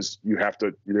 because you have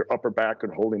to, your upper back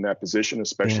and holding that position,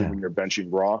 especially when you're benching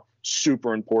raw,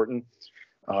 super important.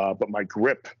 But my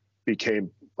grip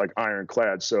became like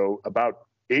ironclad. So about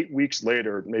 8 weeks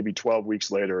later, maybe 12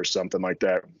 weeks later or something like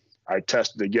that, I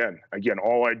tested again. Again,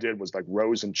 all I did was like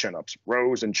rows and chin-ups,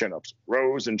 rows and chin-ups,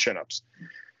 rows and chin-ups.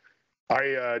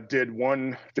 I did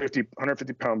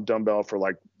 150-pound dumbbell for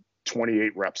like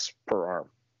 28 reps per arm.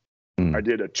 I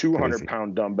did a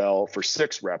 200-pound dumbbell for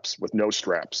 6 reps with no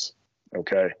straps.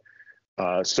 Okay.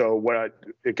 So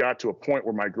it got to a point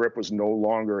where my grip was no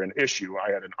longer an issue.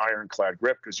 I had an ironclad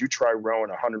grip, because you try rowing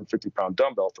a 150-pound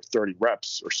dumbbell for 30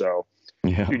 reps or so,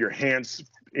 your hands,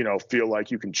 feel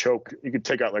like you can choke. You can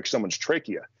take out like someone's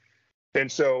trachea.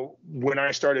 And so when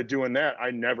I started doing that, I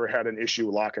never had an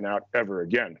issue locking out ever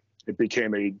again. It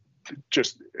became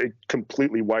it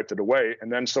completely wiped it away.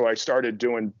 And then, so I started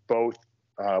doing both,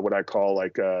 what I call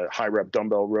like high rep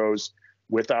dumbbell rows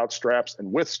without straps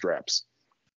and with straps.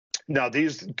 Now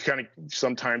these kind of,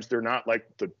 sometimes they're not like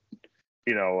the,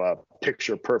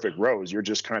 picture perfect rows. You're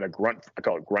just kind of I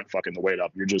call it grunt fucking the weight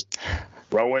up. You're just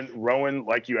rowing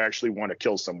like you actually want to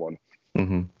kill someone.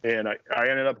 And I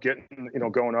ended up getting,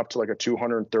 going up to like a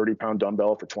 230-pound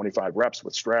dumbbell for 25 reps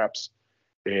with straps.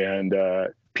 And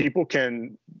people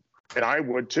can, and I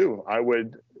would too. I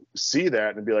would see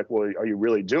that and be like, well, are you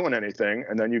really doing anything?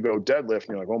 And then you go deadlift and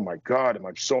you're like, oh my God, am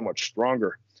I so much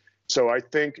stronger? So I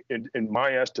think in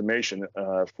my estimation,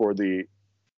 for the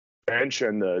bench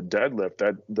and the deadlift,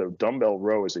 that the dumbbell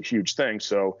row is a huge thing.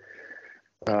 So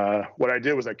what I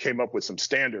did was I came up with some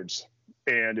standards,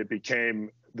 and it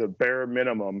became the bare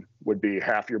minimum would be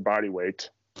half your body weight.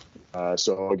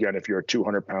 So again, if you're a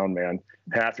 200-pound man,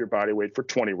 half your body weight for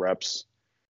 20 reps.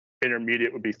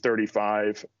 Intermediate would be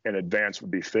 35, and advanced would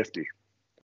be 50.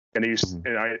 And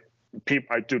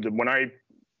when I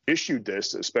issued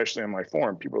this, especially on my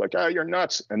forum, people were like, "Oh, you're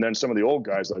nuts." And then some of the old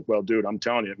guys like, "Well, dude, I'm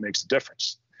telling you, it makes a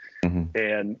difference."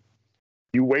 And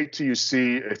you wait till you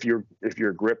see if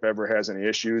your grip ever has any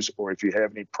issues, or if you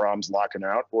have any problems locking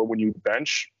out, or when you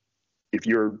bench, if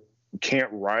you can't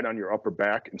ride on your upper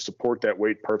back and support that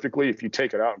weight perfectly, if you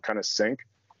take it out and kind of sink,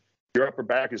 your upper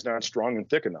back is not strong and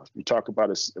thick enough. You talk about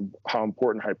how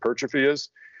important hypertrophy is.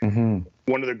 One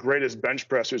of the greatest bench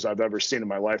pressers I've ever seen in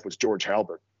my life was George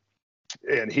Halbert.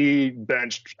 And he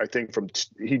benched,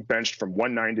 he benched from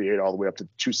 198 all the way up to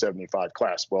 275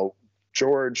 class. Well,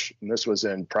 George, and this was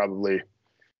in probably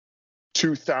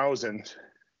 2000,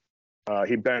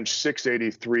 he benched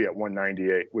 683 at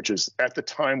 198, which is at the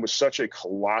time was such a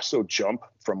colossal jump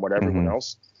from what everyone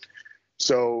else.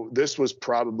 So this was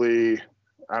probably,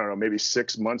 I don't know, maybe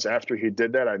 6 months after he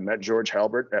did that. I met George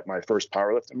Halbert at my first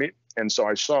powerlifting meet. And so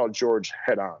I saw George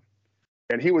head on,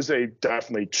 and he was a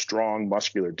definitely strong,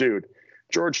 muscular dude.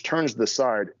 George turns to the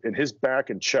side, and his back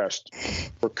and chest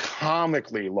were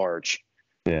comically large.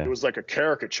 Yeah. It was like a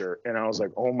caricature. And I was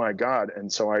like, oh my God.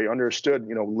 And so I understood,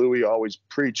 Louis always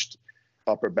preached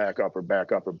upper back, upper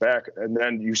back, upper back. And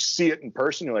then you see it in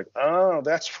person. You're like, oh,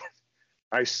 that's,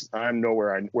 I'm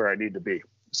nowhere where I need to be.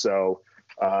 So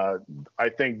I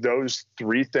think those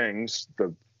three things,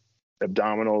 the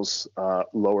abdominals,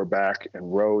 lower back,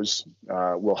 and rows,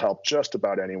 will help just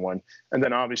about anyone. And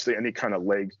then obviously any kind of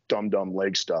dumb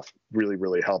leg stuff really,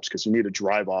 really helps, because you need to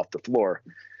drive off the floor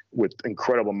with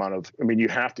incredible amount of, you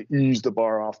have to ease the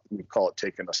bar off. We call it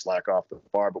taking the slack off the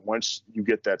bar. But once you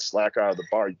get that slack out of the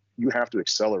bar, you have to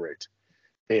accelerate.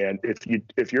 And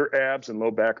if your abs and low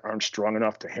back aren't strong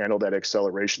enough to handle that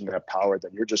acceleration, that power,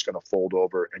 then you're just going to fold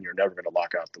over and you're never going to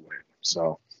lock out the weight.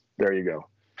 So there you go.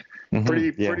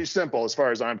 Pretty simple as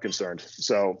far as I'm concerned.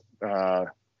 So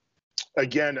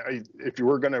again, if you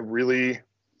were going to really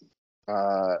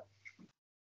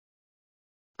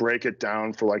break it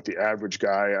down for like the average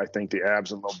guy, I think the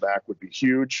abs and low back would be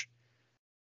huge.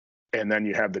 And then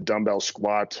you have the dumbbell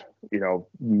squat,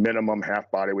 minimum half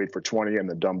body weight for 20, and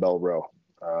the dumbbell row.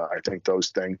 I think those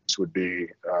things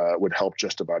would help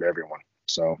just about everyone.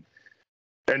 So,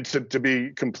 and to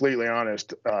be completely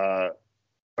honest,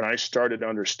 when I started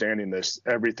understanding this,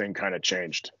 everything kind of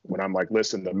changed. When I'm like,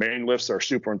 listen, the main lifts are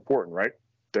super important, right?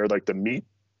 They're like the meat.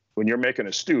 When you're making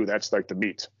a stew, that's like the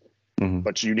meat.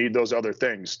 But you need those other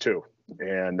things too.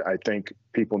 And I think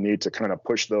people need to kind of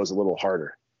push those a little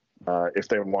harder if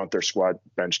they want their squat,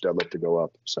 bench, deadlift to go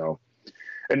up. So,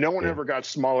 and no one ever got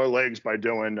smaller legs by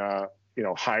doing,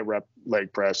 high rep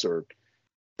leg press or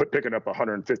picking up a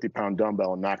 150-pound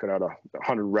dumbbell and knocking out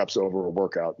 100 reps over a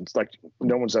workout. It's like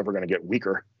no one's ever going to get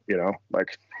weaker,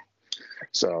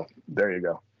 so there you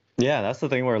go. Yeah, that's the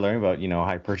thing we're learning about,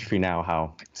 hypertrophy now,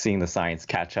 how seeing the science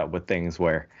catch up with things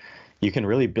where you can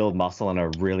really build muscle in a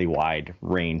really wide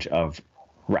range of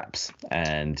reps.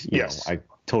 And, you know, I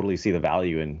totally see the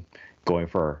value in going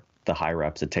for the high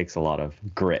reps. It takes a lot of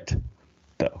grit,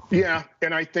 though. Yeah.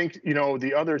 And I think,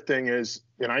 the other thing is,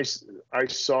 and I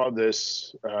saw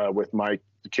this with the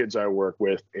kids I work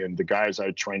with and the guys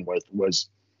I train with, was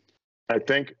I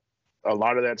think a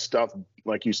lot of that stuff,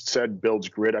 like you said, builds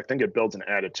grit. I think it builds an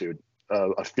attitude,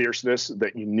 a fierceness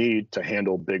that you need to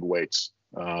handle big weights.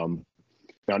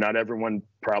 Now, not everyone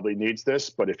probably needs this,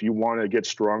 but if you want to get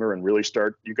stronger and really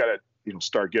you got to,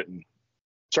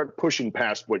 start pushing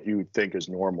past what you think is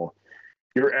normal.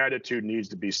 Your attitude needs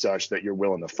to be such that you're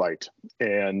willing to fight.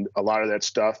 And a lot of that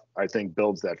stuff, I think,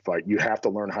 builds that fight. You have to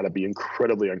learn how to be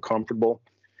incredibly uncomfortable.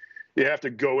 You have to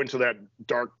go into that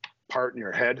dark part in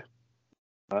your head.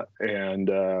 And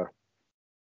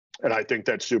I think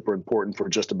that's super important for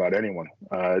just about anyone.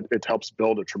 It helps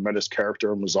build a tremendous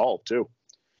character and resolve too.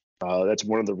 That's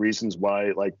one of the reasons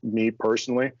why, like me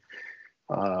personally,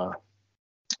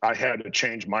 I had to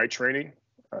change my training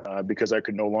because I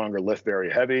could no longer lift very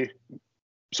heavy.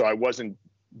 So I wasn't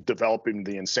developing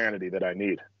the insanity that I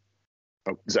need.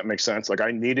 Does that make sense? Like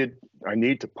I need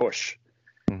to push.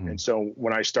 Mm-hmm. And so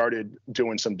when I started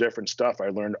doing some different stuff, I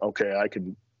learned, okay, I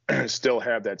can still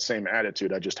have that same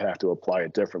attitude. I just have to apply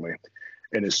it differently.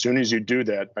 And as soon as you do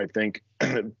that, I think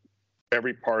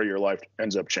every part of your life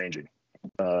ends up changing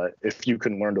if you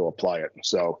can learn to apply it.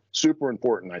 So super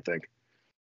important, I think.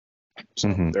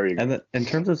 So there you go. And in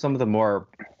terms of some of the more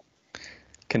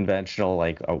conventional,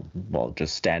 like,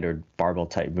 just standard barbell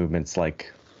type movements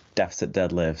like deficit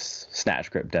deadlifts, snatch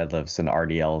grip deadlifts, and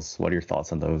RDLs, what are your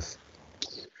thoughts on those?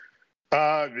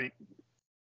 I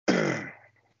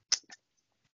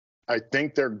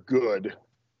think they're good,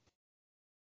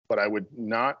 but I would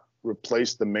not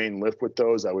replace the main lift with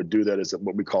those. I would do that as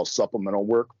what we call supplemental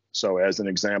work. So as an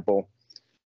example,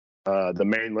 the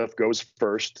main lift goes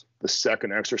first. The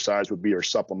second exercise would be, or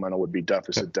supplemental would be,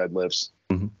 deficit deadlifts.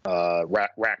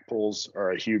 Rack pulls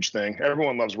are a huge thing.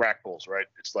 Everyone loves rack pulls, right?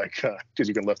 It's like, because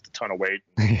you can lift a ton of weight,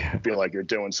 feel like you're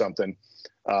doing something.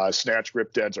 Snatch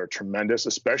grip deads are tremendous,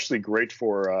 especially great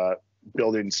for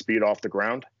building speed off the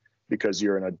ground, because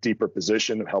you're in a deeper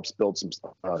position. It helps build some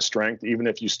strength. Even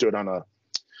if you stood on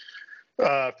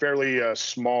a fairly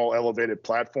small elevated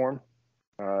platform,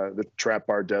 the trap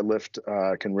bar deadlift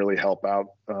can really help out.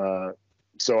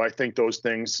 So I think those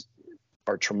things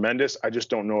are tremendous. I just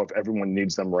don't know if everyone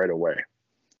needs them right away.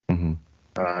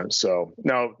 So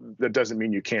now that doesn't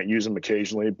mean you can't use them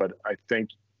occasionally, but I think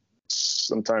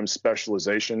sometimes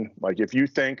specialization, like if you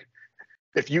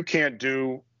can't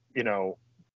do,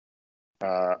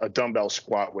 a dumbbell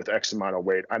squat with X amount of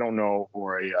weight, I don't know,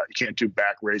 or you can't do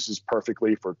back raises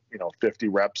perfectly for 50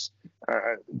 reps.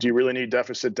 Do you really need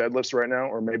deficit deadlifts right now?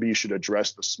 Or maybe you should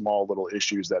address the small little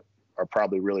issues that are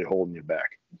probably really holding you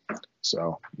back.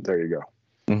 So there you go.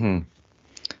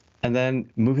 And then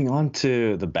moving on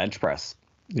to the bench press,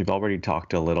 you've already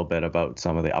talked a little bit about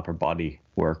some of the upper body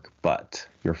work, but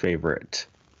your favorite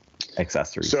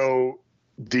accessories. So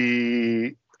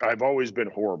I've always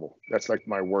been horrible. That's like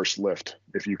my worst lift.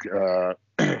 If you,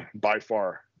 by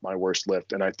far my worst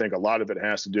lift. And I think a lot of it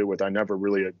has to do with, I never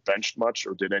really benched much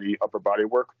or did any upper body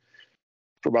work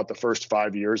for about the first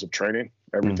 5 years of training.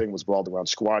 Everything was revolved around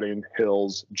squatting,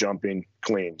 hills, jumping,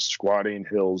 cleans, squatting,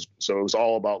 hills. So it was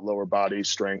all about lower body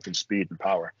strength and speed and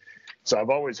power. So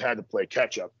I've always had to play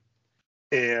catch up.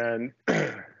 And,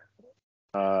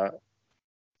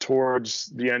 towards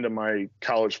the end of my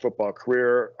college football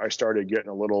career, I started getting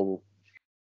a little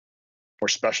more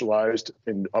specialized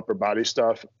in upper body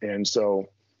stuff. And so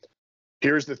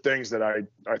here's the things that I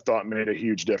thought made a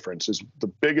huge difference. Is the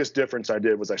biggest difference I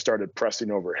did was I started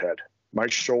pressing overhead. My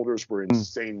shoulders were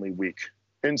insanely weak.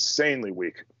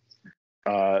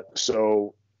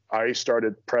 So I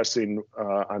started pressing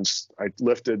I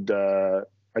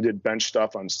did bench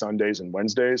stuff on Sundays and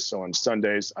Wednesdays. So on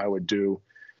Sundays, I would do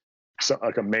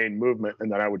like a main movement,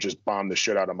 and then I would just bomb the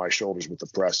shit out of my shoulders with the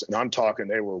press. And I'm talking,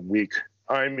 they were weak.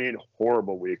 I mean,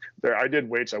 horrible weak. I did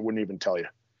weights I wouldn't even tell you.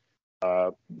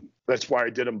 That's why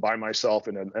I did them by myself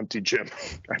in an empty gym.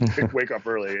 I didn't wake up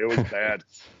early. It was bad.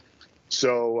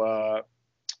 So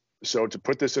to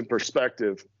put this in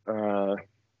perspective, I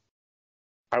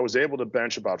was able to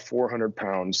bench about 400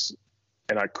 pounds,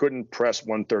 and I couldn't press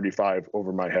 135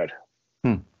 over my head.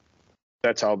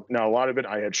 That's how. Now, a lot of it,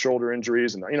 I had shoulder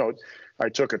injuries, and I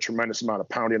took a tremendous amount of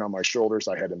pounding on my shoulders.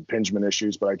 I had impingement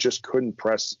issues, but I just couldn't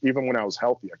press. Even when I was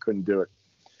healthy, I couldn't do it.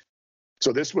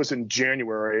 So this was in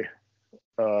January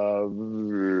of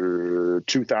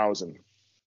 2000.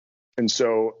 And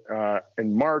so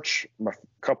in March, my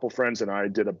couple friends and I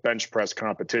did a bench press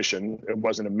competition. It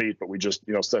wasn't a meet, but we just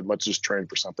said, let's just train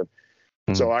for something.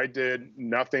 So I did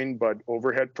nothing but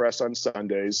overhead press on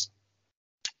Sundays,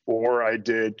 or I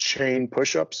did chain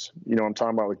push-ups. I'm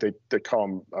talking about, like they call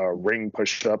them ring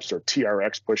push-ups or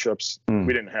TRX push-ups.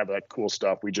 We didn't have that cool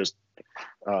stuff. We just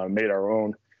made our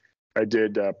own. I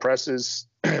did presses,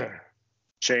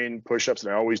 chain push-ups,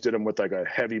 and I always did them with like a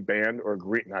heavy band, or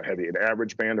not heavy, an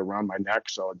average band around my neck.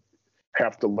 So I'd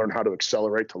have to learn how to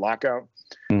accelerate to lockout.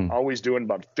 Always doing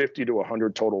about 50 to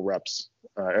 100 total reps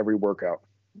every workout.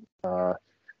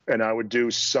 And I would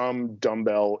do some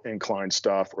dumbbell incline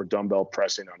stuff or dumbbell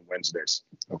pressing on Wednesdays.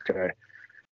 Okay.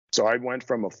 So I went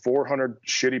from a 400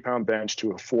 shitty pound bench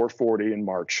to a 440 in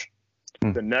March.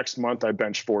 The next month I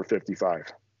benched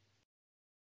 455.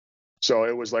 So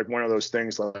it was like one of those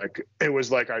things, it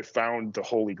was like I found the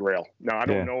Holy Grail. Now, I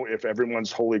don't know if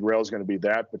everyone's Holy Grail is going to be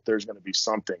that, but there's going to be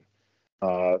something.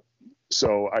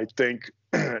 So I think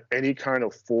any kind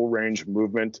of full range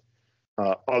movement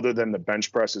other than the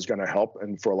bench press is going to help.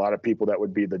 And for a lot of people, that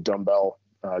would be the dumbbell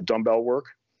work.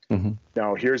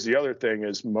 Now, here's the other thing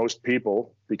is most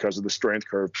people, because of the strength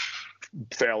curve,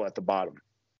 fail at the bottom.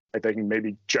 Like they can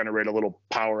maybe generate a little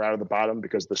power out of the bottom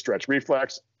because of the stretch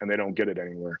reflex, and they don't get it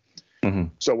anywhere.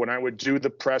 So when I would do the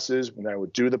presses, when I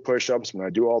would do the push-ups, when I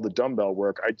do all the dumbbell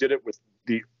work, I did it with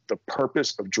the the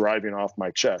purpose of driving off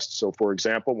my chest. So for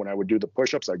example, when I would do the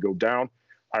push-ups, I'd go down,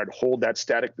 I'd hold that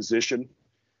static position,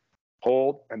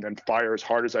 hold, and then fire as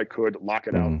hard as I could, lock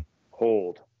it out,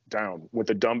 hold, down. With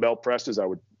the dumbbell presses, I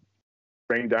would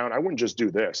bring down. I wouldn't just do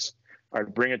this.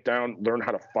 I'd bring it down, learn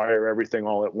how to fire everything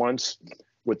all at once.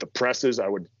 With the presses, I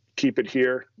would keep it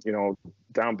here,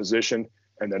 down position,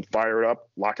 and then fire it up,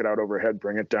 lock it out overhead,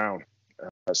 bring it down.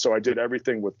 So I did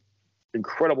everything with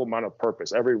incredible amount of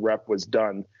purpose. Every rep was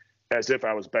done as if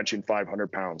I was benching 500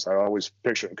 pounds. I always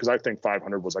picture it because I think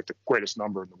 500 was like the greatest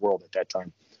number in the world at that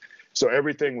time. So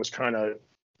everything was kind of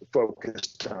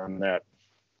focused on that.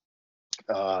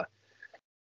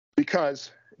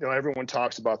 Because, everyone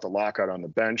talks about the lockout on the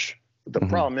bench. The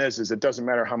problem is it doesn't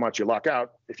matter how much you lock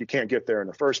out if you can't get there in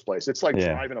the first place. It's like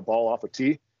driving a ball off a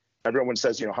tee. Everyone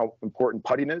says, how important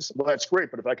putting is. Well, that's great,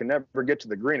 but if I can never get to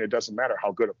the green, it doesn't matter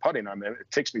how good at putting I'm in.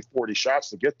 It takes me 40 shots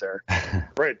to get there.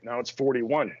 Great, now it's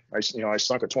 41. I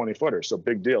sunk a 20-footer, so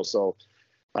big deal. So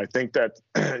I think that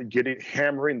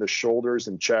hammering the shoulders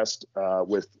and chest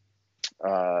with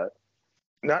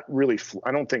not really,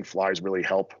 I don't think flies really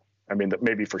help. I mean, that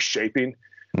maybe for shaping,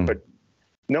 but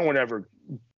no one ever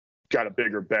got a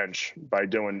bigger bench by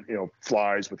doing,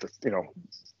 flies with the,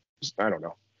 I don't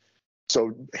know.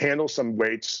 So handle some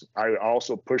weights. I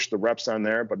also pushed the reps on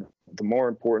there, but the more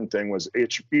important thing was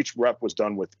each rep was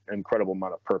done with an incredible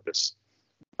amount of purpose.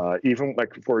 Even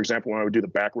like, for example, when I would do the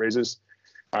back raises,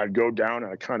 I'd go down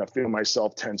and I kind of feel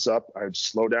myself tense up. I'd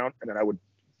slow down and then I would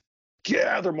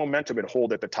gather momentum and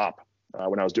hold at the top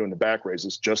when I was doing the back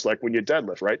raises, just like when you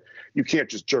deadlift, right? You can't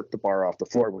just jerk the bar off the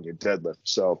floor when you deadlift.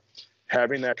 So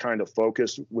having that kind of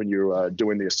focus when you're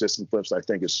doing the assistant flips, I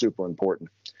think is super important.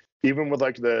 Even with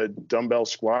like the dumbbell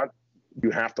squat, you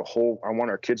have to hold. I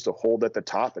want our kids to hold at the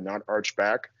top and not arch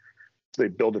back. So they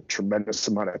build a tremendous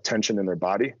amount of tension in their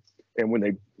body. And when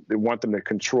they want them to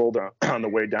control on the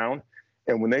way down.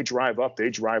 And when they drive up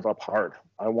hard.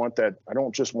 I want that. I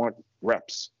don't just want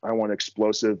reps. I want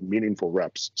explosive, meaningful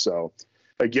reps. So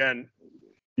again,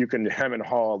 you can hem and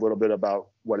haw a little bit about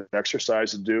what an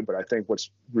exercise to do, but I think what's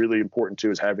really important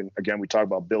too is having, again, we talk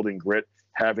about building grit,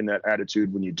 having that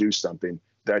attitude when you do something.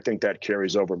 I think that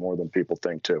carries over more than people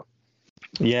think too.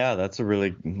 Yeah, that's a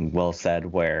really well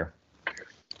said, where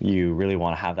you really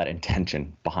want to have that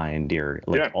intention behind your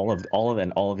all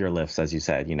of your lifts, as you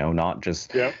said, not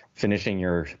just finishing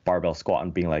your barbell squat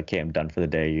and being like, okay, I'm done for the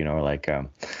day,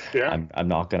 I'm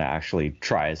not going to actually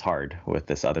try as hard with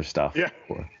this other stuff.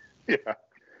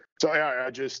 So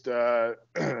I just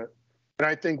and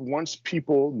I think once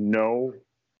people know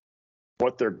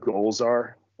what their goals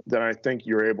are, then I think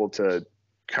you're able to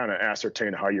kind of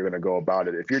ascertain how you're going to go about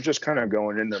it. If you're just kind of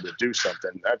going in there to do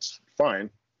something, that's fine.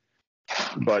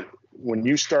 But when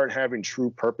you start having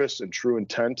true purpose and true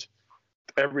intent,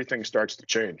 everything starts to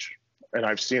change. And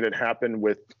I've seen it happen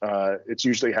with, it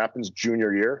usually happens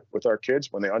junior year with our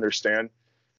kids when they understand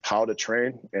how to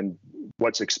train and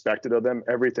what's expected of them.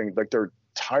 Everything, like their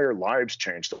entire lives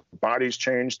change, their bodies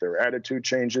change, their attitude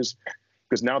changes,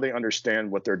 because now they understand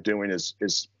what they're doing is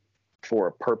for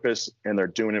a purpose, and they're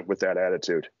doing it with that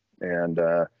attitude. And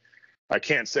I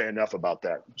can't say enough about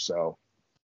that. So.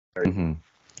 And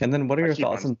then what are your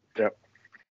thoughts on? Go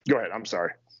ahead. I'm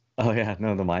sorry. Oh yeah,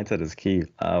 no, the mindset is key.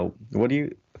 What do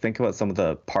you think about some of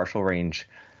the partial range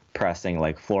pressing,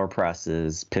 like floor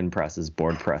presses, pin presses,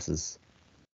 board presses?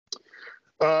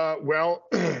 Well,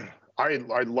 I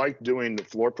like doing the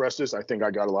floor presses. I think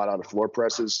I got a lot out of floor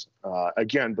presses.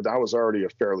 Again, but I was already a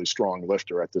fairly strong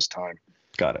lifter at this time.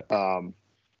 Got it.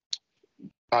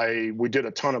 We did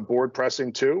a ton of board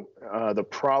pressing too. The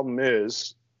problem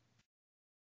is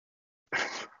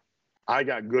I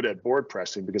got good at board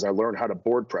pressing because I learned how to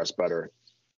board press better.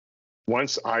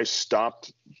 Once I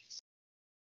stopped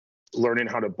learning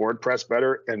how to board press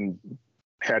better and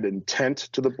had intent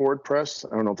to the board press,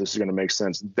 I don't know if this is going to make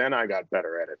sense, then I got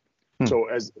better at it. So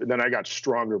then I got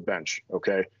stronger bench.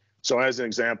 Okay. So as an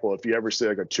example, if you ever see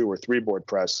like a 2 or 3 board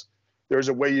press, there's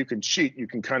a way you can cheat. You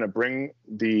can kind of bring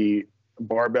the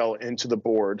barbell into the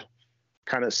board,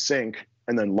 kind of sink,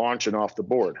 and then launch it off the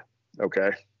board.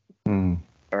 Okay.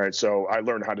 All right. So I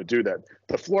learned how to do that.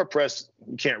 The floor press,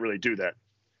 you can't really do that.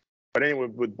 But anyway,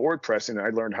 with board pressing, I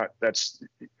learned how. That's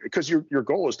because your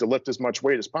goal is to lift as much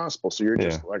weight as possible. So you're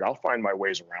just like, I'll find my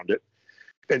ways around it.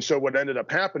 And so what ended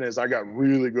up happening is I got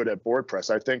really good at board press.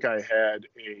 I think I had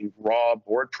a raw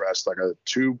board press, like a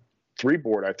 2-3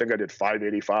 board. I think I did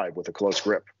 585 with a close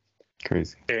grip.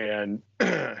 Crazy. And,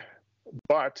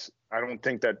 but I don't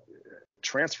think that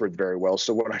transferred very well.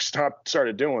 So what I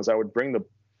started doing was I would bring the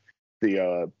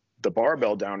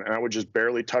barbell down and I would just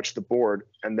barely touch the board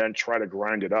and then try to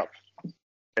grind it up.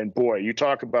 And boy, you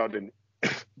talk about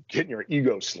getting your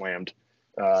ego slammed.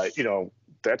 You know,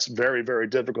 that's very, very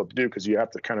difficult to do because you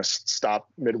have to kind of stop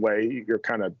midway. You're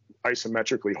kind of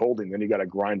isometrically holding, then you got to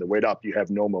grind the weight up. You have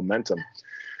no momentum.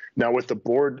 Now with the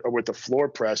board or with the floor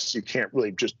press, you can't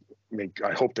really just, I mean,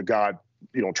 I hope to God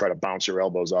you don't try to bounce your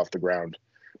elbows off the ground.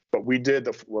 But we did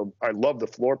I love the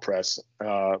floor press.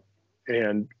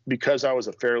 And because I was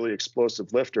a fairly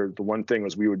explosive lifter, the one thing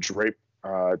was we would drape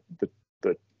the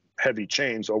heavy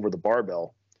chains over the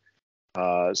barbell.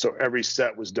 So every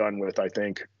set was done with, I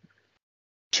think,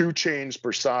 2 chains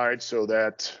per side, so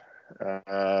that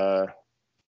I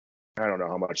don't know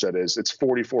how much that is. It's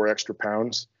 44 extra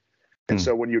pounds. And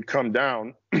so when you'd come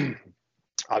down,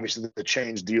 obviously the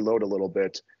chains deload a little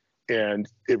bit, and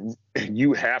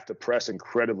you have to press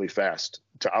incredibly fast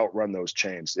to outrun those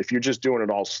chains. If you're just doing it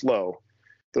all slow,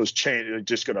 those chains are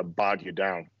just going to bog you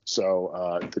down.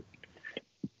 So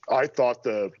I thought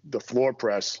the floor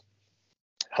press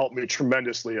helped me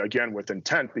tremendously, again, with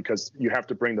intent, because you have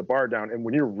to bring the bar down. And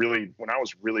when I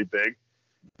was really big,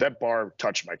 that bar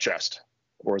touched my chest,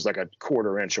 or was like a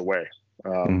quarter inch away.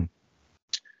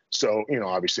 So, you know,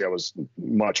 obviously I was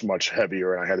much, much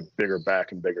heavier, and I had a bigger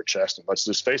back and bigger chest, and let's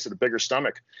just face it, a bigger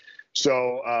stomach.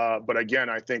 So, but again,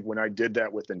 I think when I did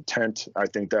that with intent, I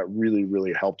think that really,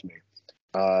 really helped me.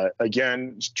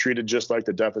 Again, it's treated just like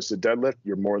the deficit deadlift.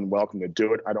 You're more than welcome to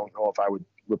do it. I don't know if I would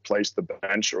replace the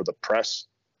bench or the press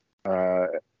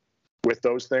with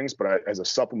those things, but as a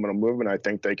supplemental movement, I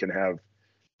think they can have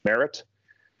merit.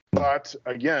 But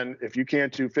again, if you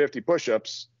can't do 50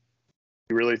 push-ups,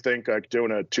 you really think like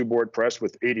doing a 2-board press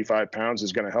with 85 pounds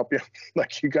is going to help you?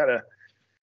 Like you gotta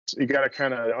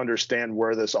kind of understand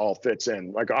where this all fits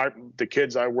in. Like the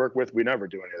kids I work with, we never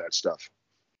do any of that stuff,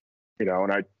 you know,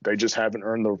 and they just haven't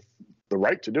earned the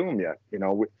right to do them yet, you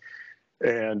know.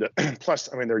 And plus,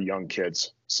 I mean, they're young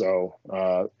kids. So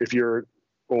if you're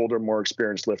older, more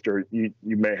experienced lifter, you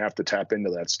may have to tap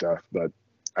into that stuff, but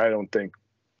I don't think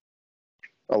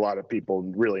a lot of people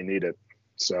really need it.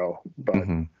 So, but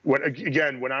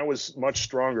when I was much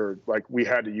stronger, like we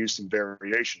had to use some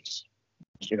variations.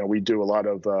 You know, we do a lot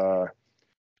of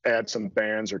add some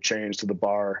bands or chains to the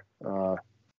bar.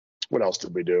 What else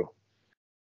did we do?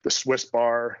 The Swiss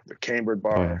bar, the cambered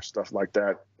bar, stuff like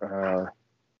that.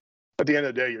 At the end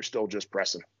of the day, you're still just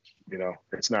pressing. You know,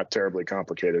 it's not terribly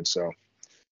complicated. So,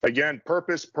 again,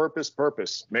 purpose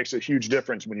makes a huge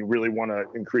difference when you really want to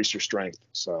increase your strength.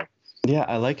 So. Yeah,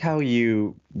 I like how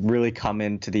you really come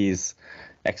into these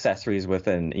accessories with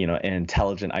an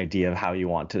intelligent idea of how you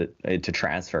want to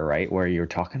transfer, right? Where you're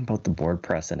talking about the board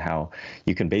press and how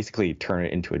you can basically turn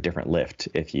it into a different lift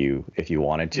if you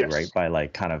wanted to, right? By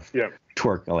like kind of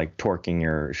torquing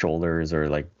your shoulders or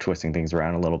like twisting things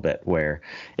around a little bit. Where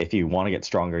if you want to get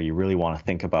stronger, you really want to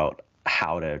think about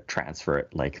how to transfer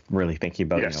it, like really thinking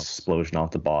about explosion off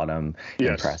the bottom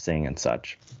and pressing and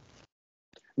such.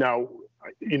 Now,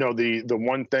 you know, the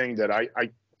one thing that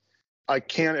I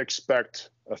can't expect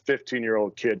a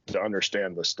 15-year-old kid to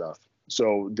understand this stuff.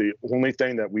 So the only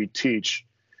thing that we teach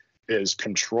is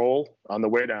control on the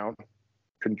way down.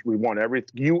 We want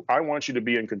I want you to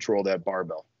be in control of that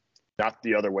barbell, not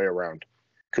the other way around.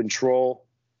 Control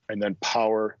and then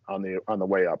power on the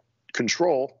way up.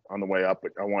 Control on the way up,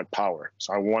 but I want power.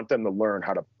 So I want them to learn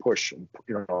how to push,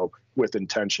 you know, with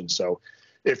intention. So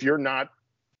if you're not,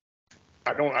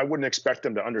 I wouldn't expect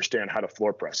them to understand how to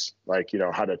floor press, like, you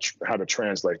know, how to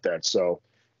translate that. So,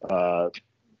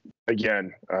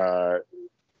 again,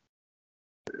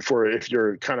 if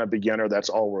you're kind of beginner, that's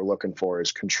all we're looking for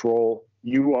is control.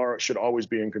 You should always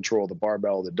be in control of the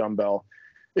barbell, the dumbbell.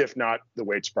 If not, the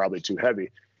weight's probably too heavy.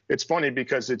 It's funny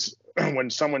because it's when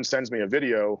someone sends me a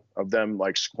video of them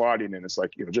like squatting and it's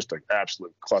like, you know, just an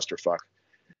absolute clusterfuck.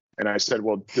 And I said,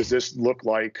 well, does this look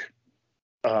like,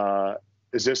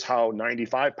 is this how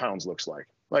 95 pounds looks like?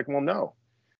 Like, well, no.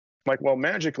 I'm like, well,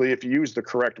 magically, if you use the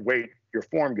correct weight, your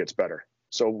form gets better.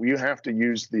 So you have to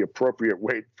use the appropriate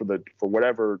weight for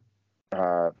whatever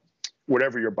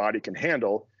your body can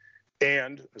handle.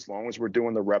 And as long as we're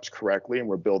doing the reps correctly and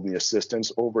we're building the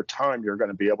assistance, over time, you're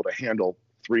going to be able to handle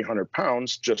 300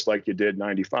 pounds just like you did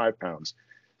 95 pounds.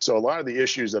 So a lot of the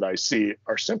issues that I see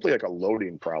are simply like a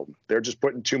loading problem. They're just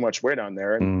putting too much weight on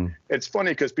there. And it's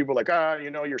funny because people are like,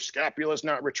 you know, your scapula's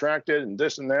not retracted and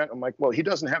this and that. I'm like, well, he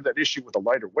doesn't have that issue with a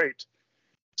lighter weight.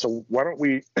 So why don't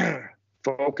we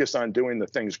focus on doing the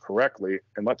things correctly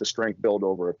and let the strength build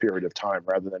over a period of time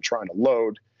rather than trying to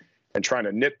load and trying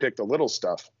to nitpick the little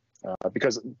stuff.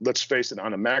 Because let's face it,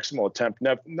 on a maximal attempt,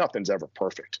 nothing's ever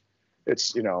perfect.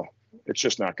 It's, you know, it's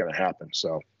just not going to happen.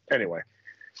 So anyway.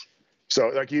 So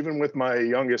like even with my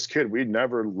youngest kid, we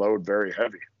never load very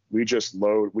heavy. we just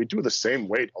we do the same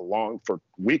weight along for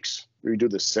weeks. We do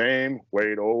the same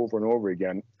weight over and over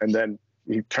again. And then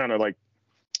he kind of like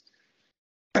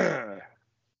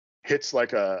hits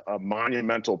like a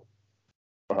monumental,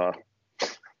 what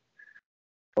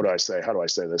do I say? How do I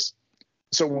say this?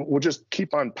 So we'll just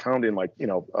keep on pounding like, a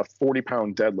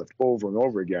 40-pound deadlift over and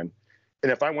over again.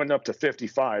 And if I went up to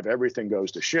 55, everything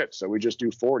goes to shit. So we just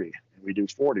do 40. We do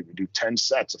 40. We do 10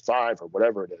 sets of 5 or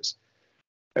whatever it is.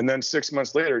 And then 6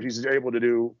 months later, he's able to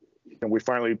do, we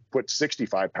finally put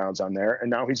 65 pounds on there, and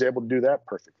now he's able to do that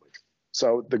perfectly.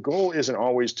 So the goal isn't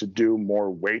always to do more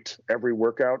weight every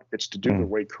workout. It's to do the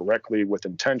weight correctly with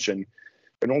intention.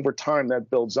 And over time, that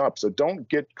builds up. So don't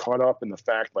get caught up in the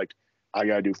fact like, I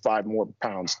got to do 5 more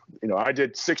pounds. I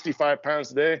did 65 pounds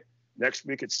today. Next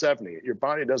week it's 70. Your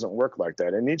body doesn't work like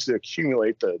that. It needs to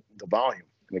accumulate the volume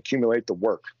and accumulate the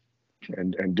work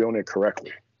and doing it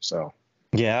correctly. So.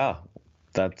 Yeah.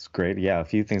 That's great. Yeah, a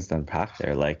few things to unpack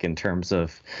there. Like in terms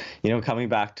of, coming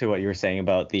back to what you were saying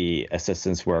about the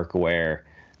assistance work, where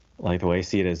like the way I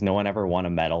see it is no one ever won a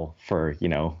medal for,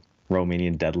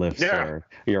 Romanian deadlifts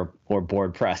or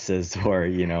board presses or,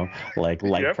 like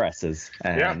leg presses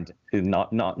and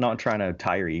not trying to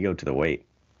tie your ego to the weight.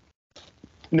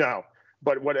 No,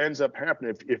 but what ends up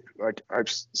happening if like I've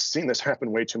seen this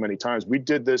happen way too many times. We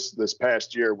did this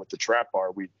past year with the trap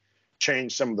bar. We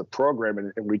changed some of the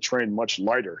programming and we trained much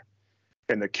lighter,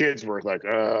 and the kids were like,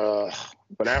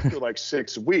 but after like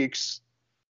 6 weeks,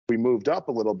 we moved up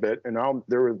a little bit, and now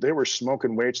they were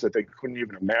smoking weights that they couldn't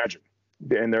even imagine.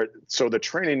 And so the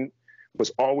training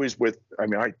was always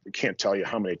I can't tell you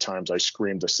how many times I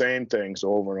screamed the same things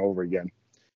over and over again.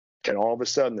 And all of a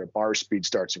sudden their bar speed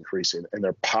starts increasing and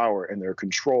their power and their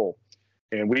control.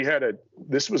 And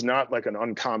this was not like an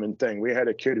uncommon thing. We had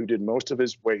a kid who did most of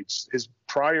his weights. His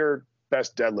prior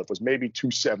best deadlift was maybe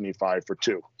 275 for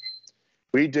 2.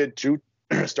 We did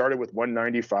started with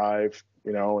 195,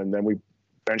 and then we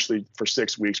eventually for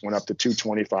 6 weeks went up to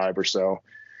 225 or so.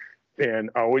 And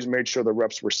I always made sure the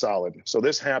reps were solid. So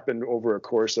this happened over a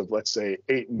course of, let's say,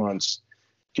 8 months.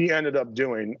 He ended up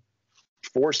doing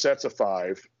 4 sets of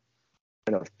 5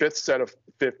 and a 5th set of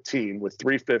 15 with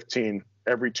 315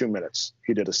 every 2 minutes.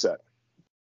 He did a set.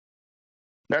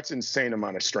 That's insane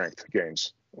amount of strength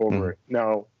gains over it.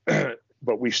 Now,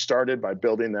 but we started by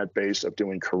building that base of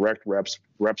doing correct reps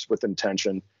with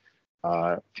intention.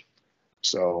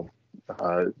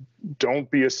 Don't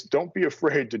be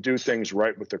afraid to do things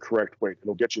right with the correct weight.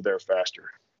 It'll get you there faster.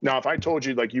 Now, if I told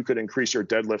you like you could increase your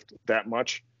deadlift that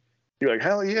much, you're like,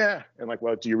 hell yeah. And like,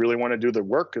 well, do you really want to do the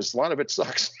work? Because a lot of it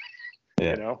sucks,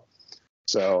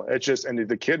 So it's just, and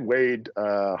the kid weighed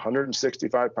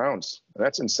 165 pounds.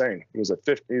 That's insane. He's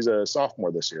a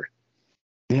sophomore this year.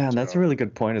 Yeah, and that's a really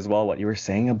good point as well. What you were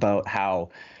saying about how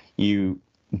you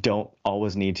don't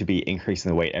always need to be increasing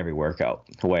the weight every workout,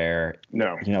 where,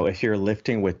 if you're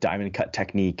lifting with diamond cut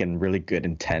technique and really good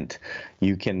intent,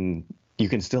 you can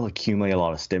still accumulate a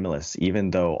lot of stimulus,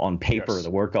 even though on paper the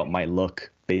workout might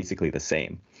look basically the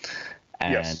same.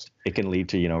 And it can lead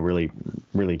to, really,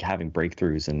 really having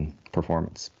breakthroughs in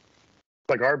performance.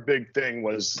 Like our big thing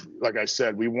was, like I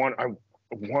said, I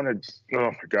wanted,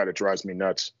 oh my God, it drives me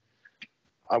nuts.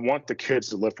 I want the kids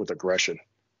to lift with aggression,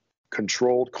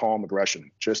 controlled, calm aggression,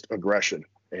 just aggression.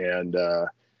 And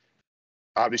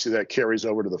obviously that carries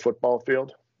over to the football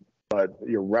field, but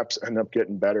your reps end up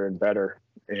getting better and better.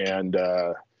 And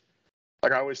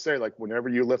like I always say, like whenever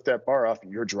you lift that bar off,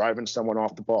 you're driving someone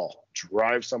off the ball.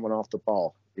 Drive someone off the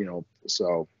ball,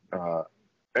 So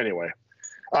anyway,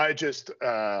 I just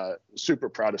super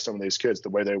proud of some of these kids, the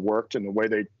way they worked and the way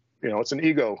they, it's an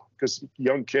ego, because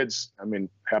young kids,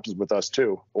 happens with us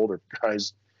too, older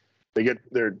guys, they get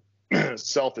their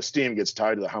self-esteem gets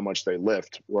tied to how much they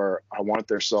lift, where I want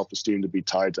their self-esteem to be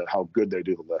tied to how good they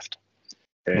do the lift.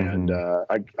 And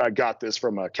I got this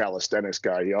from a calisthenics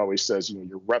guy. He always says,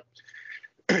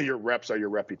 your reps are your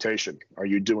reputation. Are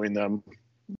you doing them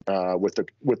with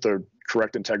the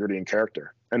correct integrity and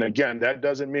character? And again, that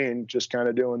doesn't mean just kind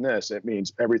of doing this. It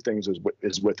means everything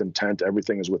is with intent.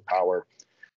 Everything is with power.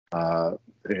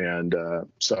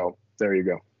 So there you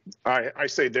go. I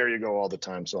say there you go all the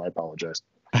time, so I apologize.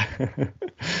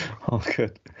 Oh,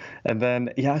 good. And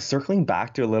then, circling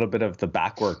back to a little bit of the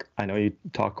back work. I know you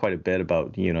talk quite a bit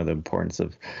about, the importance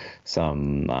of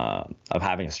of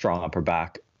having a strong upper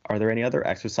back. Are there any other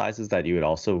exercises that you would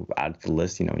also add to the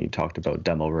list? You talked about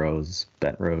dumbbell rows,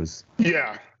 bent rows.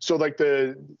 Yeah. So like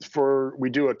we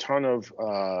do a ton of,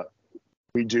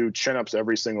 we do chin-ups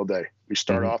every single day. We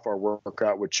start off our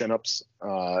workout with chin-ups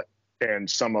and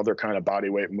some other kind of body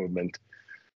weight movement.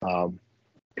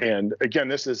 And again,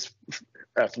 this is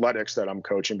athletics that I'm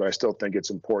coaching, but I still think it's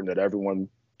important that everyone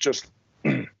just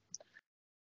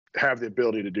have the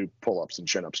ability to do pull-ups and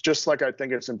chin-ups. Just like I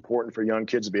think it's important for young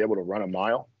kids to be able to run a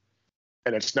mile.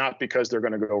 And it's not because they're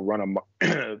going to go run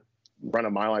a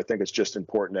mile. I think it's just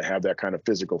important to have that kind of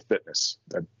physical fitness,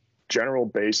 that general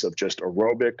base of just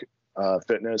aerobic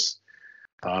fitness.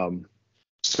 But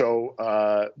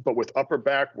with upper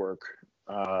back work,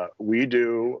 we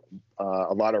do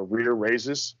a lot of rear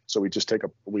raises. So we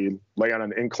lay on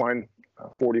an incline,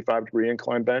 45-degree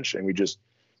incline bench, and we just,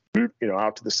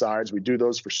 out to the sides. We do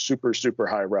those for super, super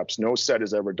high reps. No set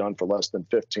is ever done for less than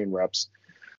 15 reps.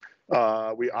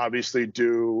 We obviously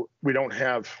don't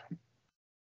have,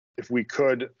 if we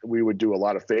could, we would do a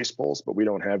lot of face pulls, but we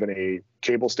don't have any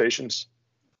cable stations.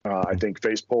 I think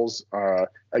face pulls,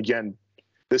 again,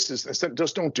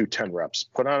 just don't do 10 reps.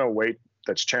 Put on a weight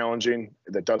that's challenging,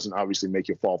 that doesn't obviously make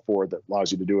you fall forward, that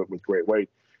allows you to do it with great weight.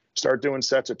 Start doing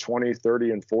sets of 20,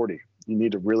 30, and 40. You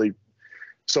need to really,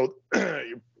 so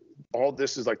all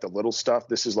this is like the little stuff.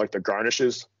 This is like the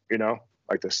garnishes,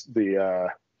 like what's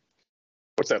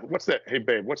that? Hey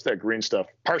babe, what's that green stuff?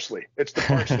 Parsley. It's the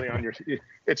parsley on your,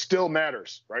 it still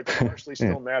matters, right? The parsley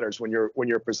still matters when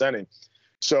you're presenting.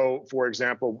 So for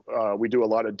example, we do a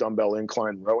lot of dumbbell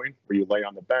incline rowing where you lay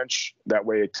on the bench. That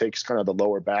way it takes kind of the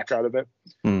lower back out of it.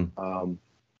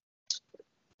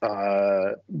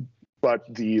 But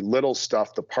the little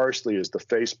stuff, the parsley is the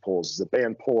face pulls, the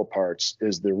band pull aparts,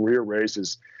 is the rear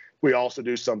raises. We also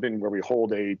do something where we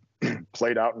hold a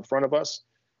plate out in front of us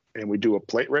and we do a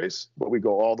plate raise, but we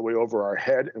go all the way over our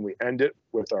head and we end it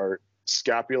with our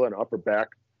scapula and upper back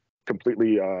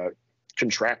completely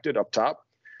contracted up top.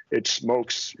 It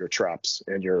smokes your traps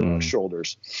and your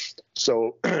shoulders.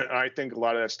 So I think a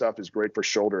lot of that stuff is great for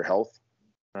shoulder health.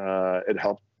 It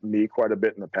helped me quite a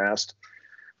bit in the past.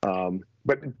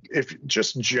 But if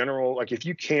just general, like if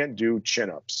you can't do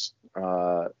chin-ups,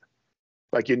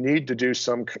 like you need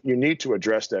to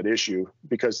address that issue,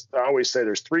 because I always say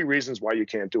there's 3 reasons why you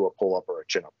can't do a pull-up or a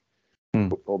chin-up.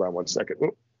 Hold on one second.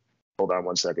 Hold on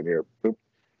one second here.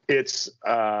 It's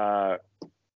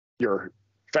you're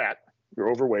fat, you're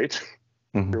overweight,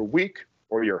 you're weak,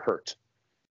 or you're hurt.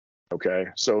 Okay,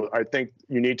 so I think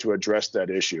you need to address that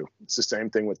issue. It's the same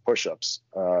thing with push-ups.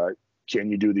 Can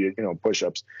you do the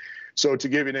push-ups? So to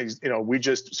give you an we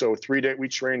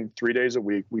train 3 days a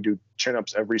week. We do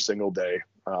chin-ups every single day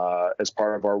as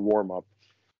part of our warm-up.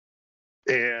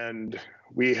 And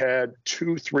we had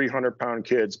 2 300-pound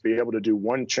kids be able to do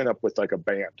one chin-up with like a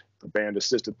band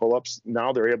assisted pull-ups.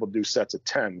 Now they're able to do sets of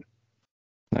 10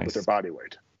 with their body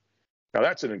weight. Now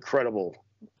that's an incredible,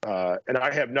 and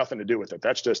I have nothing to do with it.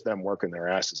 That's just them working their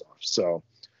asses off. So,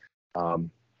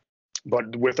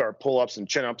 but with our pull-ups and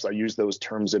chin-ups, I use those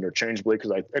terms interchangeably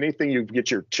because anything you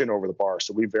get your chin over the bar.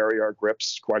 So we vary our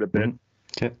grips quite a bit.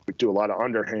 Okay. We do a lot of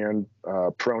underhand,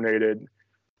 pronated.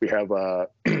 We have a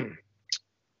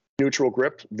neutral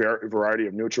grip, variety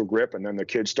of neutral grip, and then the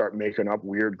kids start making up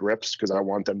weird grips because I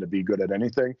want them to be good at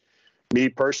anything. Me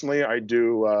personally, I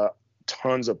do I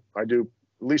do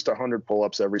at least 100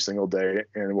 pull-ups every single day,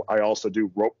 and I also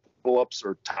do rope pull-ups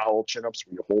or towel chin-ups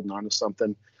where you're holding on to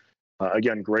something.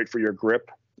 Again, great for your grip,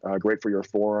 great for your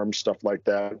forearms, stuff like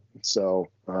that. So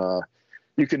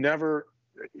you can never,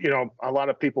 a lot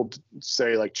of people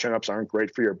say like chin-ups aren't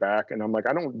great for your back. And I'm like,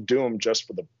 I don't do them just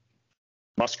for the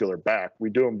muscular back. We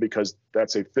do them because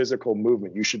that's a physical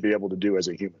movement you should be able to do as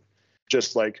a human.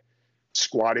 Just like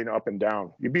squatting up and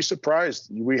down. You'd be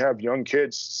surprised. We have young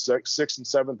kids, 6th and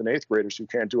 7th and 8th graders who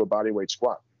can't do a body weight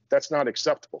squat. That's not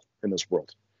acceptable in this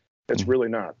world. It's really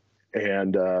not.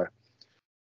 And,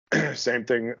 same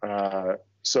thing.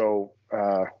 So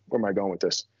where am I going with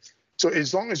this? So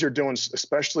as long as you're doing,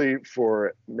 especially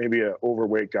for maybe an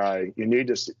overweight guy, you need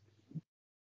to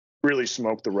really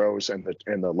smoke the rows and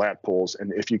the lat pulls.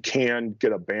 And if you can,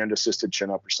 get a band assisted chin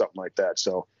up or something like that.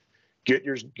 So get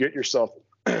yourself,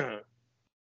 how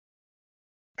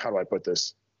do I put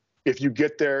this? If you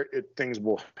get there, things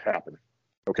will happen.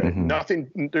 Okay.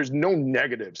 There's no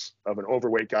negatives of an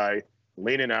overweight guy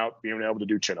leaning out, being able to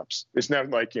do chin-ups. It's not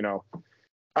like,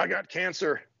 I got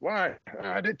cancer. Why?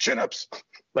 I did chin-ups.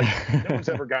 Like no one's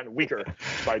ever gotten weaker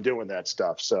by doing that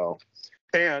stuff. So,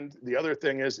 and the other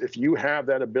thing is, if you have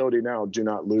that ability now, do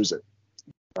not lose it.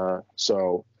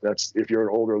 So that's, if you're an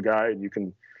older guy and you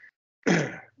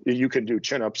can do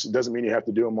chin-ups, it doesn't mean you have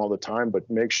to do them all the time, but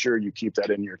make sure you keep that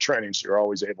in your training so you're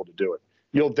always able to do it.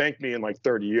 You'll thank me in like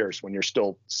 30 years when you're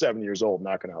still 7 years old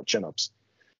knocking out chin-ups.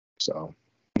 So.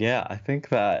 Yeah, I think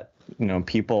that,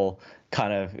 people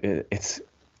kind of,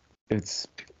 it's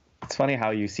funny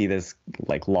how you see this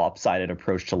like lopsided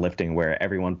approach to lifting where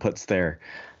everyone puts their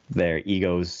their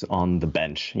egos on the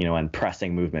bench, and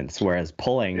pressing movements, whereas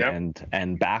pulling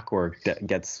and back work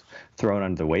gets thrown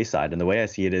under the wayside. And the way I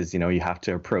see it is, you have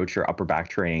to approach your upper back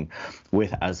training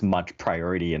with as much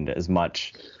priority and as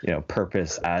much,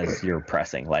 purpose as you're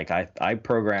pressing. Like I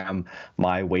program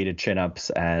my weighted chin-ups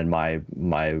and my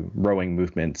rowing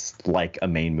movements like a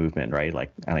main movement, right?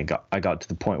 Like, and I got to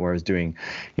the point where I was doing,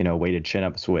 weighted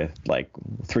chin-ups with like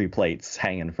 3 plates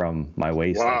hanging from my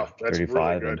waist. Wow, that's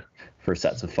 35 really good. For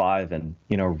sets of 5, and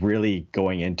really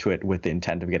going into it with the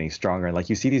intent of getting stronger. And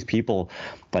like, you see these people,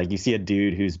 like you see a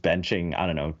dude who's benching, I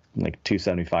don't know, like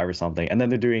 275 or something, and then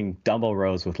they're doing dumbbell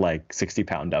rows with like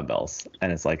 60-pound dumbbells,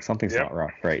 and it's like something's not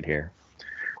right here.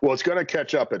 Well, it's going to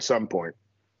catch up at some point.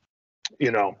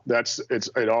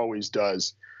 It always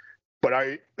does.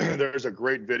 But there's a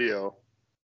great video,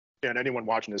 and anyone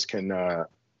watching this can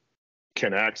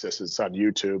access it. It's on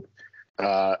YouTube.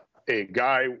 A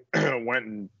guy went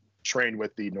and trained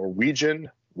with the Norwegian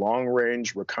Long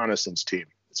Range Reconnaissance Team.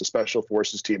 It's a special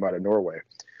forces team out of Norway.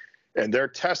 And their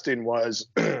testing was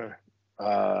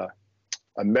a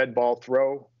med ball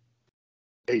throw,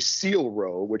 a seal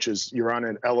row, which is you're on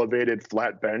an elevated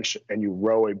flat bench and you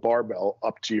row a barbell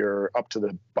up to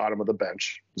the bottom of the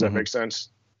bench. Does that make sense?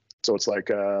 So it's like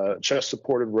a chest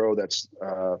supported row that's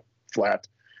flat,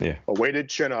 a weighted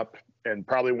chin up, and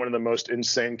probably one of the most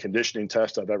insane conditioning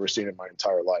tests I've ever seen in my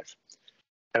entire life.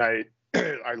 And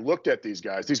I looked at these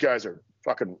guys. These guys are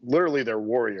fucking literally, they're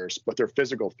warriors, but their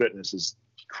physical fitness is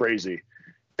crazy.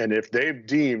 And if they've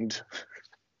deemed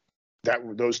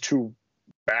those 2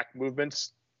 back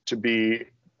movements to be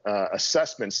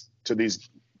assessments to these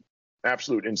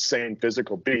absolute insane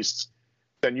physical beasts,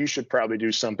 then you should probably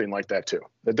do something like that too.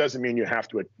 That doesn't mean you have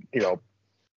to,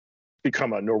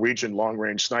 become a Norwegian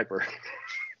long-range sniper.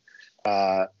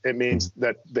 It means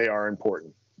that they are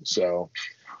important. So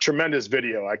tremendous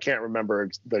video. I can't remember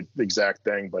the exact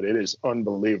thing, but it is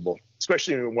unbelievable,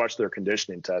 especially when you watch their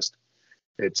conditioning test.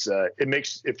 It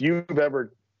makes, if you've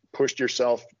ever pushed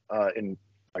yourself in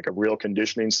like a real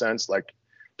conditioning sense, like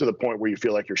to the point where you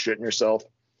feel like you're shitting yourself,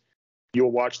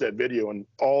 you'll watch that video and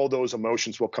all those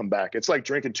emotions will come back. It's like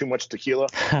drinking too much tequila,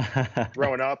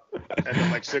 throwing up, and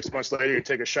then like 6 months later you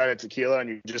take a shot at tequila and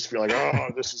you just feel like, oh,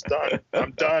 this is done.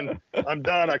 I'm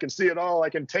done. I can see it all. I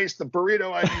can taste the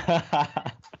burrito.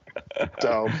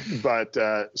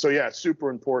 So yeah, it's super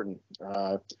important.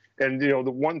 And the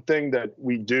one thing that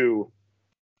we do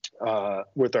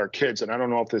with our kids, and I don't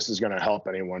know if this is going to help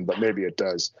anyone, but maybe it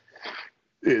does,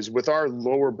 is with our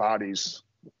lower bodies,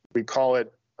 we call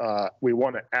it, we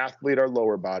want to athlete our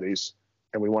lower bodies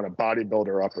and we want to bodybuild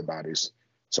our upper bodies.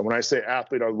 So when I say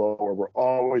athlete our lower, we're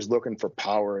always looking for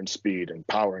power and speed and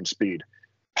power and speed,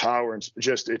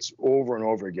 it's over and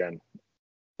over again.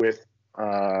 With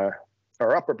our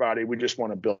upper body, we just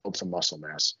want to build some muscle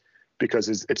mass, because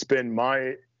it's been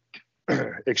my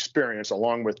experience,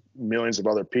 along with millions of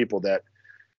other people, that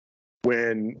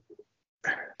when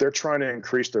they're trying to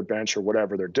increase their bench or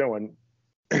whatever they're doing,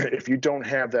 if you don't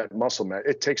have that muscle mass,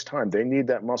 it takes time. They need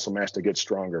that muscle mass to get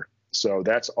stronger. So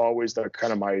that's always the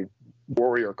kind of my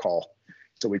warrior call.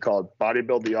 So we call it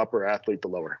bodybuild the upper, athlete the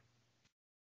lower.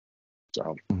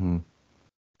 So.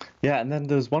 Yeah. And then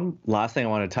there's one last thing I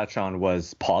want to touch on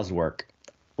was pause work.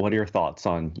 What are your thoughts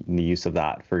on the use of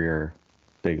that for your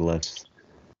big lifts?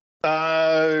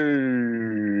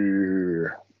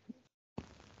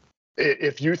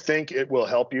 If you think it will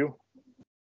help you,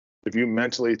 if you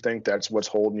mentally think that's what's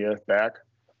holding you back,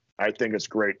 I think it's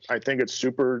great. I think it's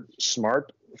super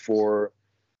smart for,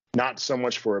 not so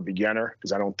much for a beginner,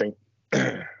 because I don't think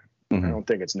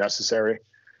it's necessary.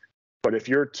 But if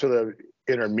you're to the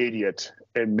intermediate,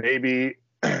 and maybe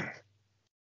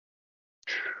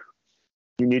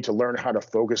you need to learn how to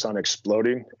focus on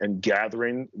exploding and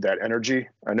gathering that energy.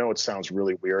 I know it sounds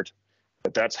really weird,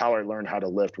 but that's how I learned how to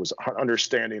lift, was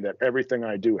understanding that everything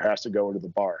I do has to go into the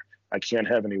bar. I can't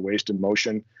have any wasted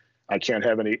motion. I can't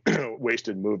have any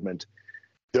wasted movement.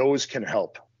 Those can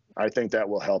help. I think that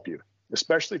will help you,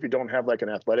 especially if you don't have like an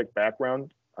athletic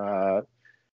background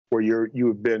where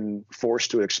you've been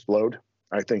forced to explode.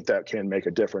 I think that can make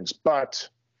a difference. But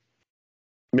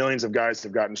millions of guys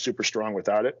have gotten super strong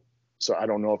without it. So I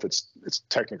don't know if it's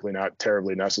technically not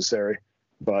terribly necessary,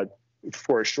 but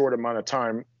for a short amount of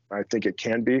time, I think it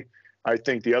can be. I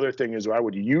think the other thing is I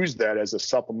would use that as a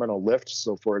supplemental lift.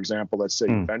 So for example, let's say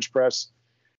you bench press,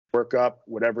 work up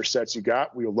whatever sets you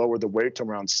got. We'll lower the weight to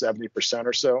around 70%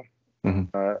 or so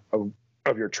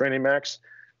of your training max.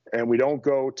 And we don't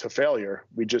go to failure.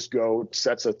 We just go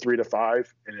sets of 3 to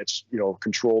 5, and it's,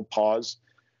 controlled pause.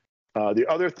 The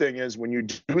other thing is when you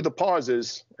do the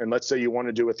pauses, and let's say you want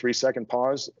to do a 3-second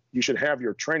pause, you should have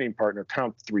your training partner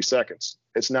count 3 seconds.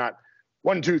 It's not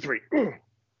 1, 2, 3.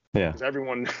 Yeah. Because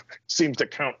everyone seems to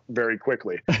count very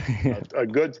quickly. A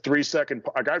good 3-second.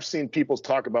 Like I've seen people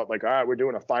talk about like, we're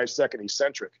doing a 5-second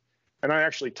eccentric, and I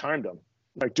actually timed them.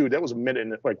 Like, dude, that was a minute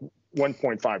and like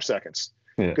 1.5 seconds.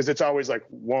 Because it's always like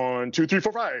 1, 2, 3,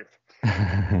 4, 5.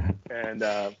 And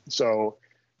so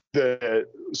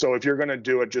if you're going to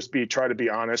do it, just try to be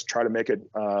honest, try to make it,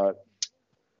 how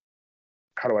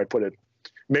do I put it?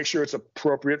 Make sure it's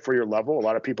appropriate for your level. A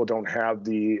lot of people don't have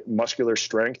the muscular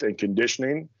strength and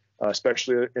conditioning,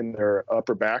 especially in their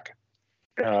upper back,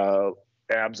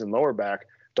 abs and lower back,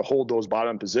 to hold those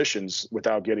bottom positions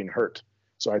without getting hurt.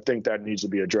 So I think that needs to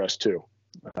be addressed too.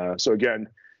 So again,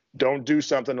 don't do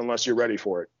something unless you're ready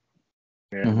for it.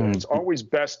 And it's always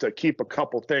best to keep a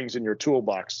couple things in your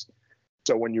toolbox,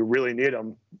 so when you really need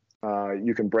them,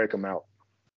 you can break them out.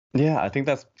 Yeah, I think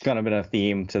that's kind of been a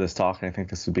theme to this talk, and I think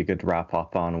this would be good to wrap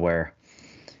up on, where,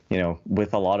 you know,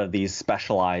 with a lot of these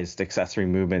specialized accessory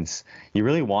movements, you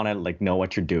really want to like know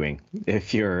what you're doing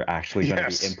if you're actually going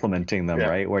to be implementing them,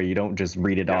 right? Where you don't just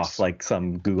read it off like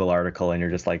some Google article and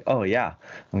you're just like, oh yeah,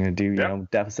 I'm going to do, you know,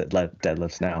 deficit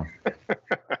deadlifts now.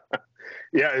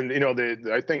 Yeah, and you know,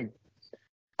 I think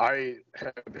I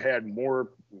have had more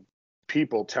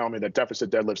people tell me that deficit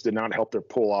deadlifts did not help their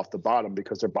pull off the bottom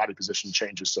because their body position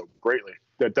changes so greatly.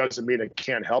 That doesn't mean it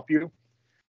can't help you,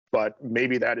 but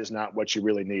maybe that is not what you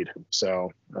really need.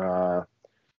 So I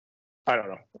don't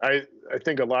know. I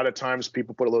think a lot of times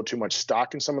people put a little too much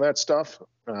stock in some of that stuff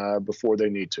before they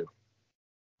need to.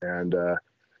 And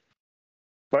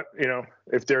but you know,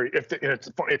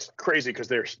 it's crazy because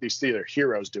they see their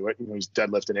heroes do it. You know, he's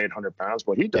deadlifting 800 pounds.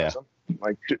 Well, he does them.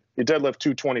 Like, you deadlift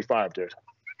 225, dude.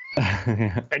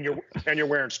 And you're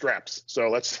wearing straps. So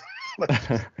let's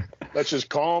just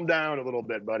calm down a little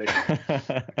bit, buddy.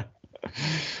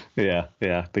 Yeah.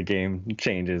 The game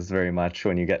changes very much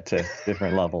when you get to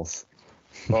different levels.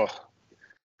 Oh,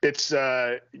 it's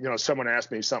you know, someone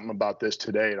asked me something about this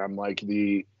today, and I'm like,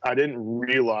 I didn't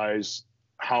realize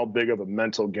how big of a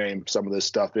mental game some of this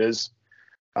stuff is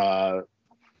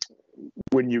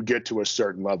when you get to a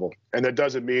certain level. And that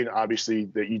doesn't mean obviously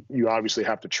that you obviously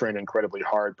have to train incredibly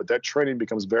hard, but that training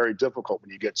becomes very difficult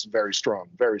when you get very strong,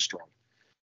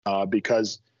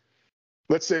 because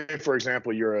let's say, for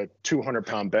example, you're a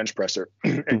 200-pound bench presser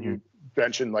and you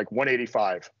benching like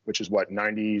 185, which is what,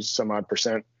 90 some odd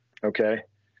percent. Okay.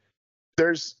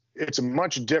 It's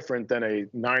much different than a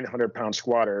 900-pound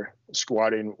squatter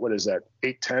squatting, what is that,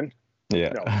 810?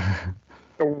 Yeah.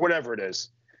 No, or whatever it is.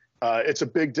 It's a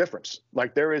big difference.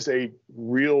 Like, there is a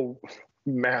real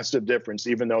massive difference,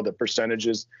 even though the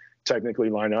percentages technically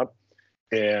line up.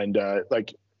 And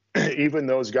like, even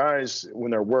those guys,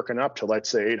 when they're working up to, let's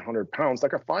say, 800 pounds,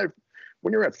 like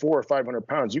when you're at 400 or 500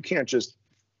 pounds, you can't just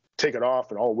take it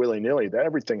off and all willy-nilly.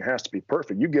 Everything has to be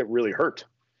perfect. You get really hurt.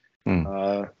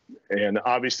 And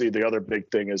obviously the other big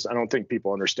thing is, I don't think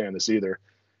people understand this either.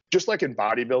 Just like in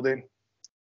bodybuilding,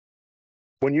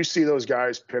 when you see those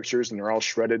guys' pictures and they're all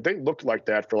shredded, they look like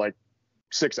that for like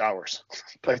 6 hours.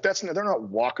 Like, they're not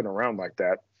walking around like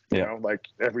that, you know, like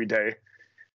every day.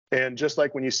 And just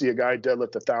like when you see a guy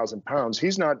deadlift 1,000 pounds,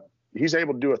 he's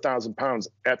able to do 1,000 pounds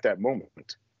at that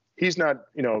moment. He's not,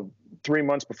 you know, 3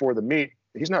 months before the meet,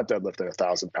 he's not deadlifting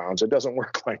 1,000 pounds. It doesn't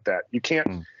work like that. You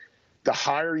can't. The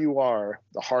higher you are,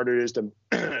 the harder it is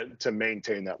to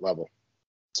maintain that level.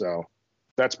 So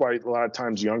that's why a lot of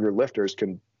times younger lifters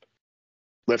can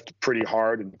lift pretty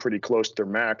hard and pretty close to their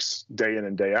max day in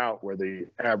and day out, where the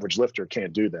average lifter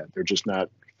can't do that. They're just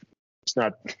not. It's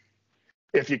not.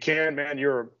 If you can, man,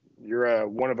 you're a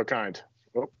one of a kind.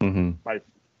 Oh,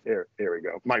 here we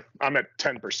go. I'm at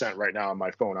 10% right now on my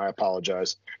phone. I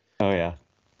apologize. Oh yeah.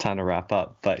 Time to wrap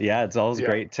up, but yeah, it's always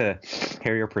great to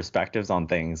hear your perspectives on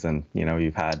things, and you know,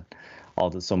 you've had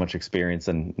so much experience,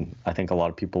 and I think a lot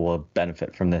of people will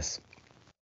benefit from this.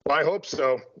 Well, I hope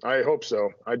so.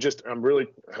 I'm really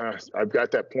I've got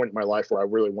that point in my life where I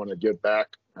really want to give back.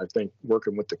 I think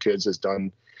working with the kids has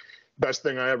done best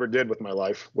thing I ever did with my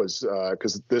life, was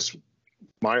because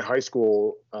my high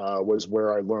school was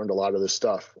where I learned a lot of this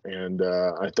stuff, and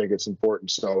I think it's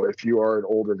important. So if you are an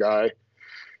older guy,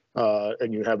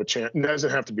 and you have a chance, it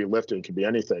doesn't have to be lifting, it can be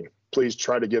anything. Please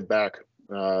try to give back.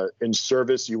 In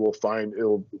service, you will find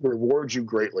it'll reward you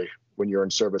greatly when you're in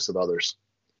service of others.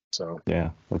 So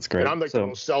yeah, that's great. And I'm like the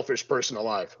most selfish person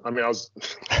alive. I mean,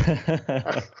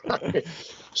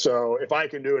 so if I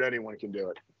can do it, anyone can do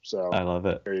it. So I love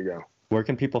it. There you go. Where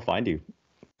can people find you?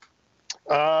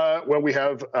 Well, we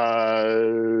have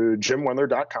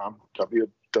jimwendler.com,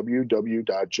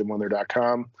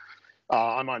 www.jimwendler.com.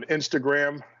 I'm on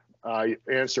Instagram. I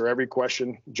answer every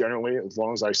question generally, as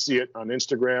long as I see it on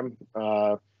Instagram.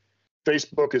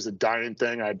 Facebook is a dying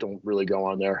thing. I don't really go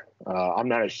on there. I'm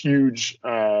not a huge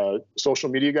social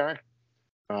media guy,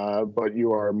 but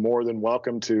you are more than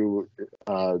welcome to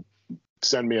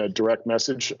send me a direct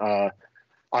message. I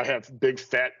have big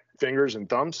fat fingers and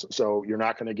thumbs, so you're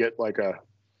not going to get like a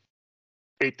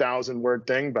 8,000 word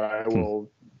thing, but I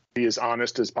will be as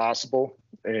honest as possible,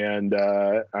 and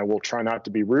I will try not to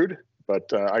be rude.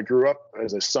 But I grew up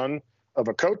as a son of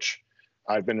a coach.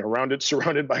 I've been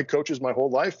surrounded by coaches my whole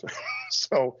life.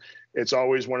 So it's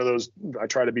always one of those, I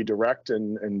try to be direct.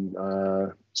 And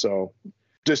so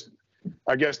just,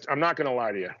 I guess I'm not going to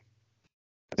lie to you.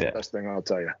 That's the best thing I'll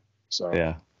tell you. So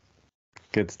yeah,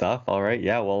 good stuff. All right.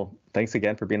 Yeah. Well, thanks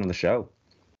again for being on the show.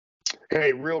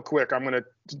 Hey, real quick, I'm going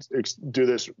to do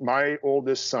this. My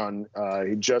oldest son,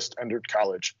 he just entered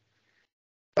college.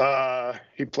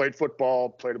 He played football,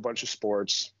 played a bunch of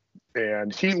sports,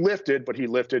 and he lifted, but he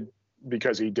lifted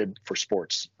because he did for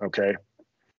sports. Okay.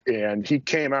 And he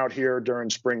came out here during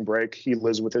spring break. He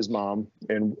lives with his mom,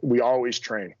 and we always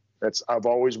train. I've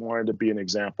always wanted to be an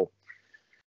example.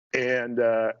 And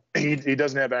he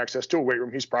doesn't have access to a weight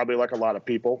room. He's probably like a lot of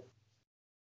people.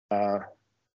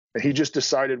 He just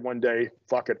decided one day,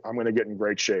 fuck it, I'm going to get in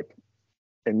great shape.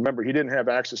 And remember, he didn't have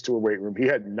access to a weight room. He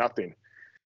had nothing.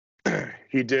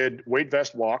 He did weight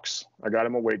vest walks. I got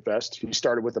him a weight vest. He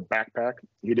started with a backpack.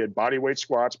 He did body weight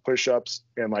squats, push-ups,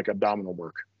 and like abdominal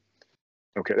work.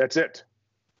 Okay, that's it.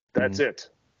 That's it.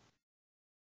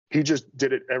 He just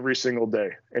did it every single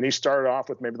day. And he started off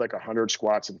with maybe like 100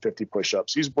 squats and 50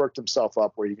 push-ups. He's worked himself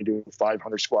up where you can do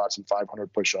 500 squats and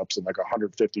 500 push-ups and like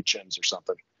 150 chins or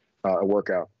something, a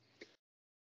workout.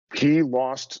 He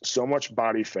lost so much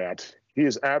body fat. He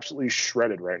is absolutely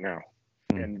shredded right now.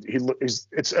 And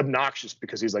it's obnoxious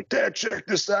because he's like, Dad, check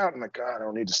this out. I'm like, God, I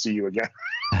don't need to see you again.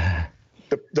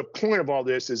 The point of all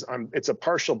this is it's a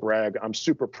partial brag. I'm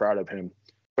super proud of him,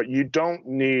 but you don't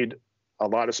need a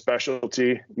lot of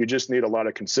specialty. You just need a lot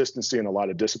of consistency and a lot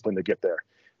of discipline to get there.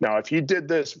 Now, if he did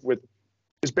this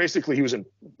basically he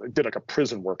did like a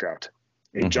prison workout.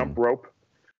 He jumped rope.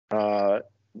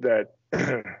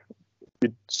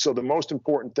 So the most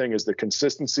important thing is the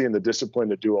consistency and the discipline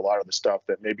to do a lot of the stuff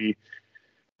that maybe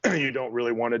you don't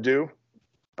really want to do.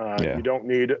 You don't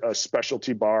need a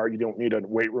specialty bar. You don't need a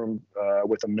weight room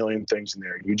with a million things in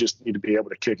there. You just need to be able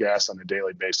to kick ass on a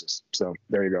daily basis. So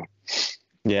there you go.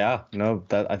 Yeah, no,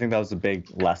 I think that was a big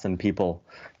lesson people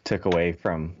took away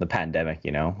from the pandemic,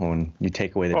 when you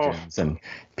take away the gyms and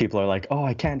people are like, oh,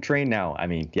 I can't train now. I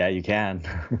mean, yeah, you can.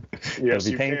 Yes,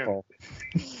 It'll be painful.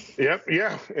 Yep.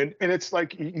 Yeah. And it's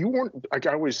like, you weren't like,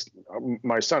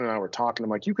 my son and I were talking, I'm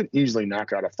like, you could easily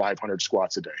knock out 500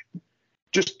 squats a day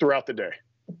just throughout the day,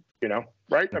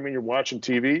 right? I mean, you're watching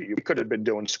TV. You could have been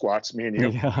doing squats, me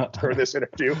and you, for this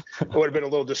interview. It would have been a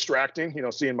little distracting,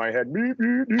 seeing my head.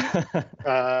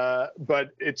 But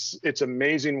it's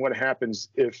amazing what happens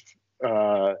if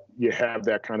you have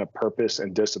that kind of purpose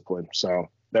and discipline. So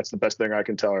that's the best thing I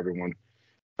can tell everyone.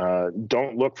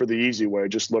 Don't look for the easy way.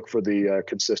 Just look for the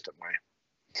consistent way.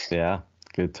 Yeah.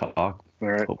 Good talk. All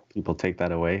right. Hope people take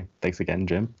that away. Thanks again,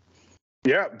 Jim.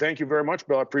 Yeah. Thank you very much,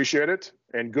 Bill. I appreciate it.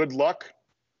 And good luck.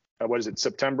 What is it?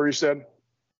 September, you said?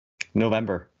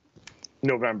 November.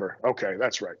 Okay.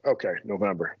 That's right. Okay.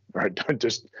 November. All right.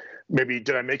 Just maybe,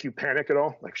 did I make you panic at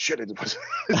all? Like, shit, it was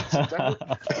September.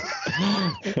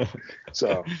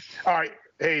 So, all right.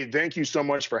 Hey, thank you so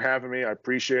much for having me. I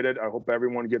appreciate it. I hope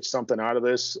everyone gets something out of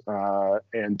this.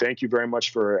 And thank you very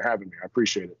much for having me. I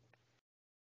appreciate it.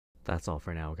 That's all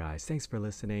for now, guys. Thanks for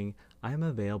listening. I am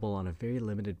available on a very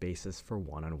limited basis for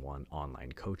one-on-one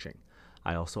online coaching.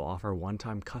 I also offer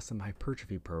one-time custom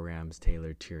hypertrophy programs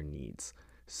tailored to your needs.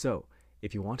 So,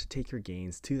 if you want to take your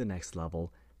gains to the next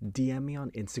level, DM me on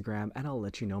Instagram and I'll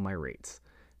let you know my rates.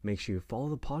 Make sure you follow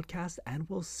the podcast and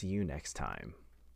we'll see you next time.